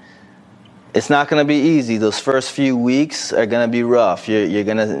sign. It's not going to be easy. Those first few weeks are going to be rough. You're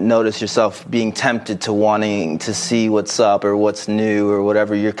going to notice yourself being tempted to wanting to see what's up or what's new or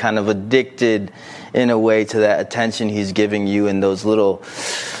whatever. You're kind of addicted in a way to that attention he's giving you and those little,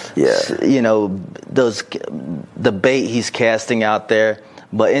 you know, the bait he's casting out there.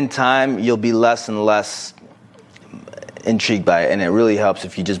 But in time, you'll be less and less intrigued by it. And it really helps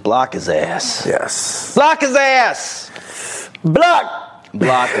if you just block his ass. Yes. Block his ass!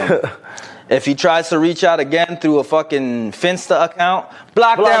 Block him. If he tries to reach out again through a fucking Finsta account,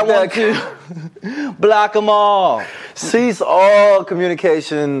 block that one too. Block them all. Cease all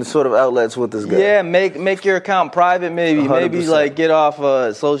communication sort of outlets with this guy. Yeah, make your account private maybe. 100%. Maybe like get off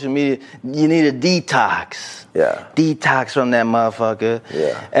social media. You need a detox. Yeah. Detox from that motherfucker.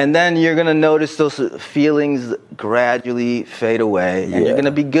 Yeah. And then you're going to notice those feelings gradually fade away. And you're going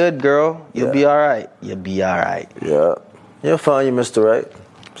to be good, girl. You'll be all right. You'll be all right. Yeah. You'll find you Mr. Right.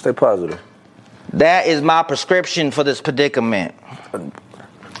 Stay positive. That is my prescription for this predicament.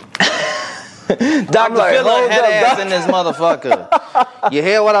 Dr. like, Phil hold head up, ass doc. in this motherfucker. You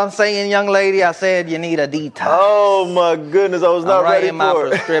hear what I'm saying, young lady? I said you need a detox. Oh my goodness, I was not I'm ready writing my for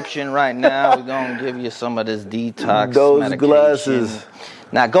it. prescription right now. We're going to give you some of this detox Those medication. glasses.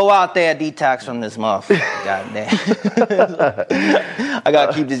 Now go out there, detox from this motherfucker. Goddamn. I got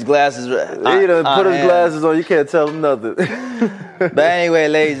to keep these glasses He done put his glasses on, you can't tell him nothing. But anyway,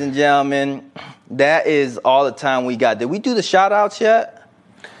 ladies and gentlemen, that is all the time we got. Did we do the shout outs yet?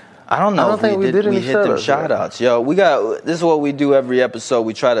 I don't know if we did. We hit them shout outs. Yo, this is what we do every episode.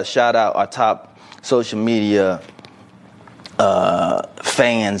 We try to shout out our top social media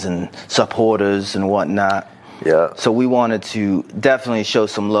fans and supporters and whatnot. Yeah. So we wanted to definitely show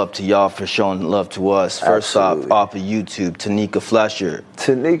some love to y'all for showing love to us. First off of YouTube, Tanika Fletcher.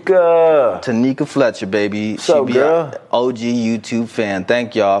 Tanika Fletcher, baby. What's up, girl? An OG YouTube fan.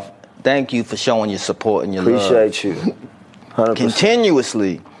 Thank y'all. Thank you for showing your support and your love. Appreciate you. 100%.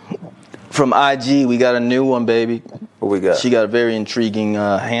 Continuously. From IG, we got a new one, baby. What we got? She got a very intriguing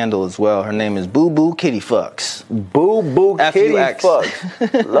handle as well. Her name is Boo Boo Kitty Fucks. Boo Boo Kitty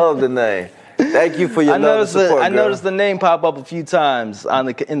Fucks. Love the name. Thank you for your love and support, I noticed the name pop up a few times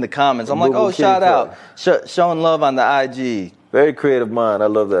in the comments. I'm like, oh, shout out. Showing love on the IG. Very creative mind. I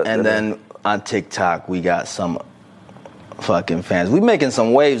love that. And then on TikTok, we got some fucking fans. We making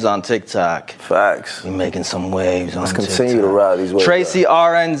some waves on TikTok. Facts. We making some waves on TikTok. Let's continue to ride these waves. Tracy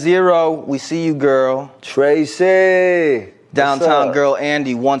RN0, we see you, girl. Tracy. Downtown Girl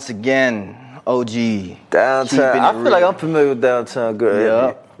Andy, once again. OG. Downtown. I feel like I'm familiar with Downtown Girl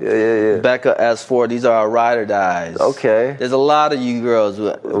Andy. Yeah. Becca S4, these are our ride or dies. Okay. There's a lot of you girls.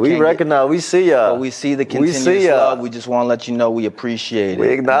 We recognize, we see y'all. But we see the continuous love. We just want to let you know we appreciate it. We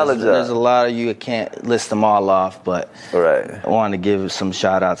acknowledge that. There's a lot of you. I can't list them all off, but I want to give some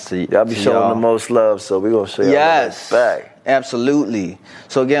shout outs to y'all. Be showing the most love, so we're going to show y'all back. Absolutely.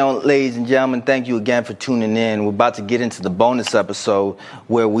 So again, ladies and gentlemen, thank you again for tuning in. We're about to get into the bonus episode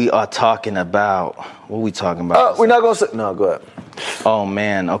where we are talking about, what are we talking about? We're not going to say, no, go ahead. Oh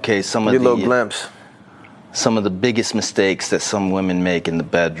man, okay, some of little glimpse. Some of the biggest mistakes that some women make in the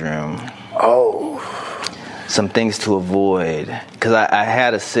bedroom. Oh. Some things to avoid. Because I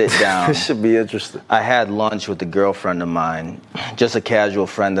had a sit down. This should be interesting. I had lunch with a girlfriend of mine, just a casual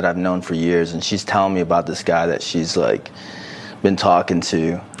friend that I've known for years, and she's telling me about this guy that she's like been talking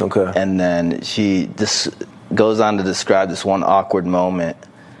to. Okay. And then she just goes on to describe this one awkward moment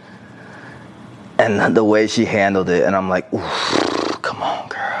and the way she handled it, and I'm like, ooh, come on,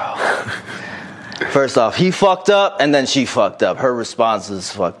 girl. First off, he fucked up, and then she fucked up. Her response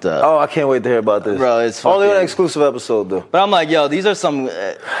is fucked up. Oh, I can't wait to hear about this. Bro, it's fucking... Only on an exclusive episode, though. But I'm like, yo, these are some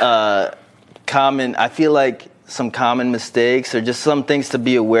common, I feel like some common mistakes or just some things to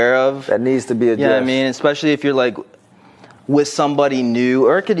be aware of. That needs to be addressed. You know what I mean? Especially if you're like with somebody new,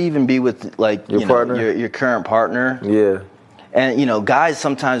 or it could even be with like your partner, your current partner. Yeah. And guys,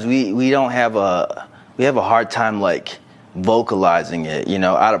 sometimes we don't have we have a hard time like vocalizing it,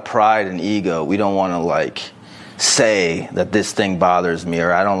 out of pride and ego. We don't want to like say that this thing bothers me,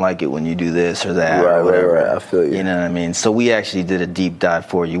 or I don't like it when you do this or that, or whatever. Right. I feel you. You know what I mean? So we actually did a deep dive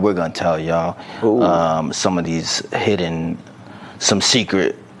for you. We're gonna tell y'all some of these hidden, some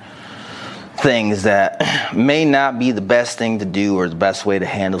secret things that may not be the best thing to do or the best way to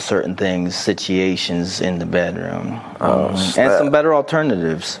handle certain things, situations in the bedroom. And some better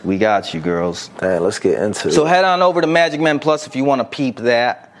alternatives. We got you, girls. Hey, let's get into it. So head on over to Magic Man Plus if you want to peep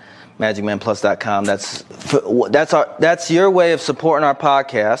that. MagicManPlus.com. That's your way of supporting our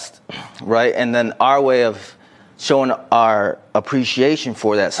podcast, right? And then our way of showing our appreciation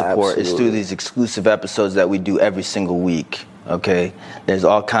for that support is through these exclusive episodes that we do every single week. Okay, there's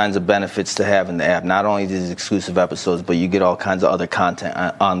all kinds of benefits to having the app. Not only these exclusive episodes, but you get all kinds of other content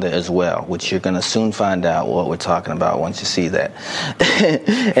on there as well, which you're going to soon find out what we're talking about once you see that.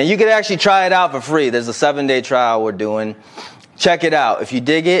 And you can actually try it out for free. There's a 7-day trial we're doing. Check it out. If you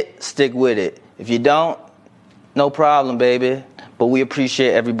dig it, stick with it. If you don't, no problem, baby. But we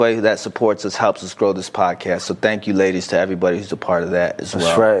appreciate everybody that supports us, helps us grow this podcast. So thank you, ladies, to everybody who's a part of that as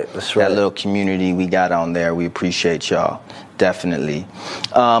well. That's right. That little community we got on there, we appreciate y'all. Definitely.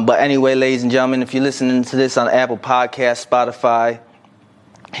 But anyway, ladies and gentlemen, if you're listening to this on Apple Podcasts, Spotify,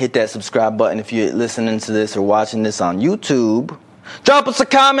 hit that subscribe button. If you're listening to this or watching this on YouTube, drop us a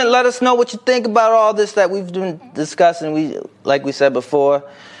comment. Let us know what you think about all this that we've been discussing. Like we said before,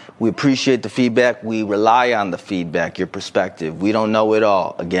 we appreciate the feedback. We rely on the feedback, your perspective. We don't know it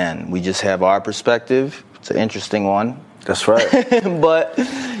all. Again, we just have our perspective. It's an interesting one. That's right. But,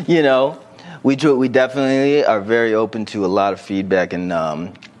 we definitely are very open to a lot of feedback and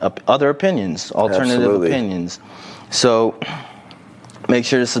other opinions, alternative opinions. So make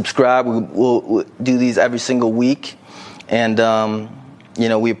sure to subscribe. We'll do these every single week. And,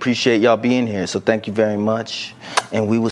 we appreciate y'all being here. So thank you very much. And we will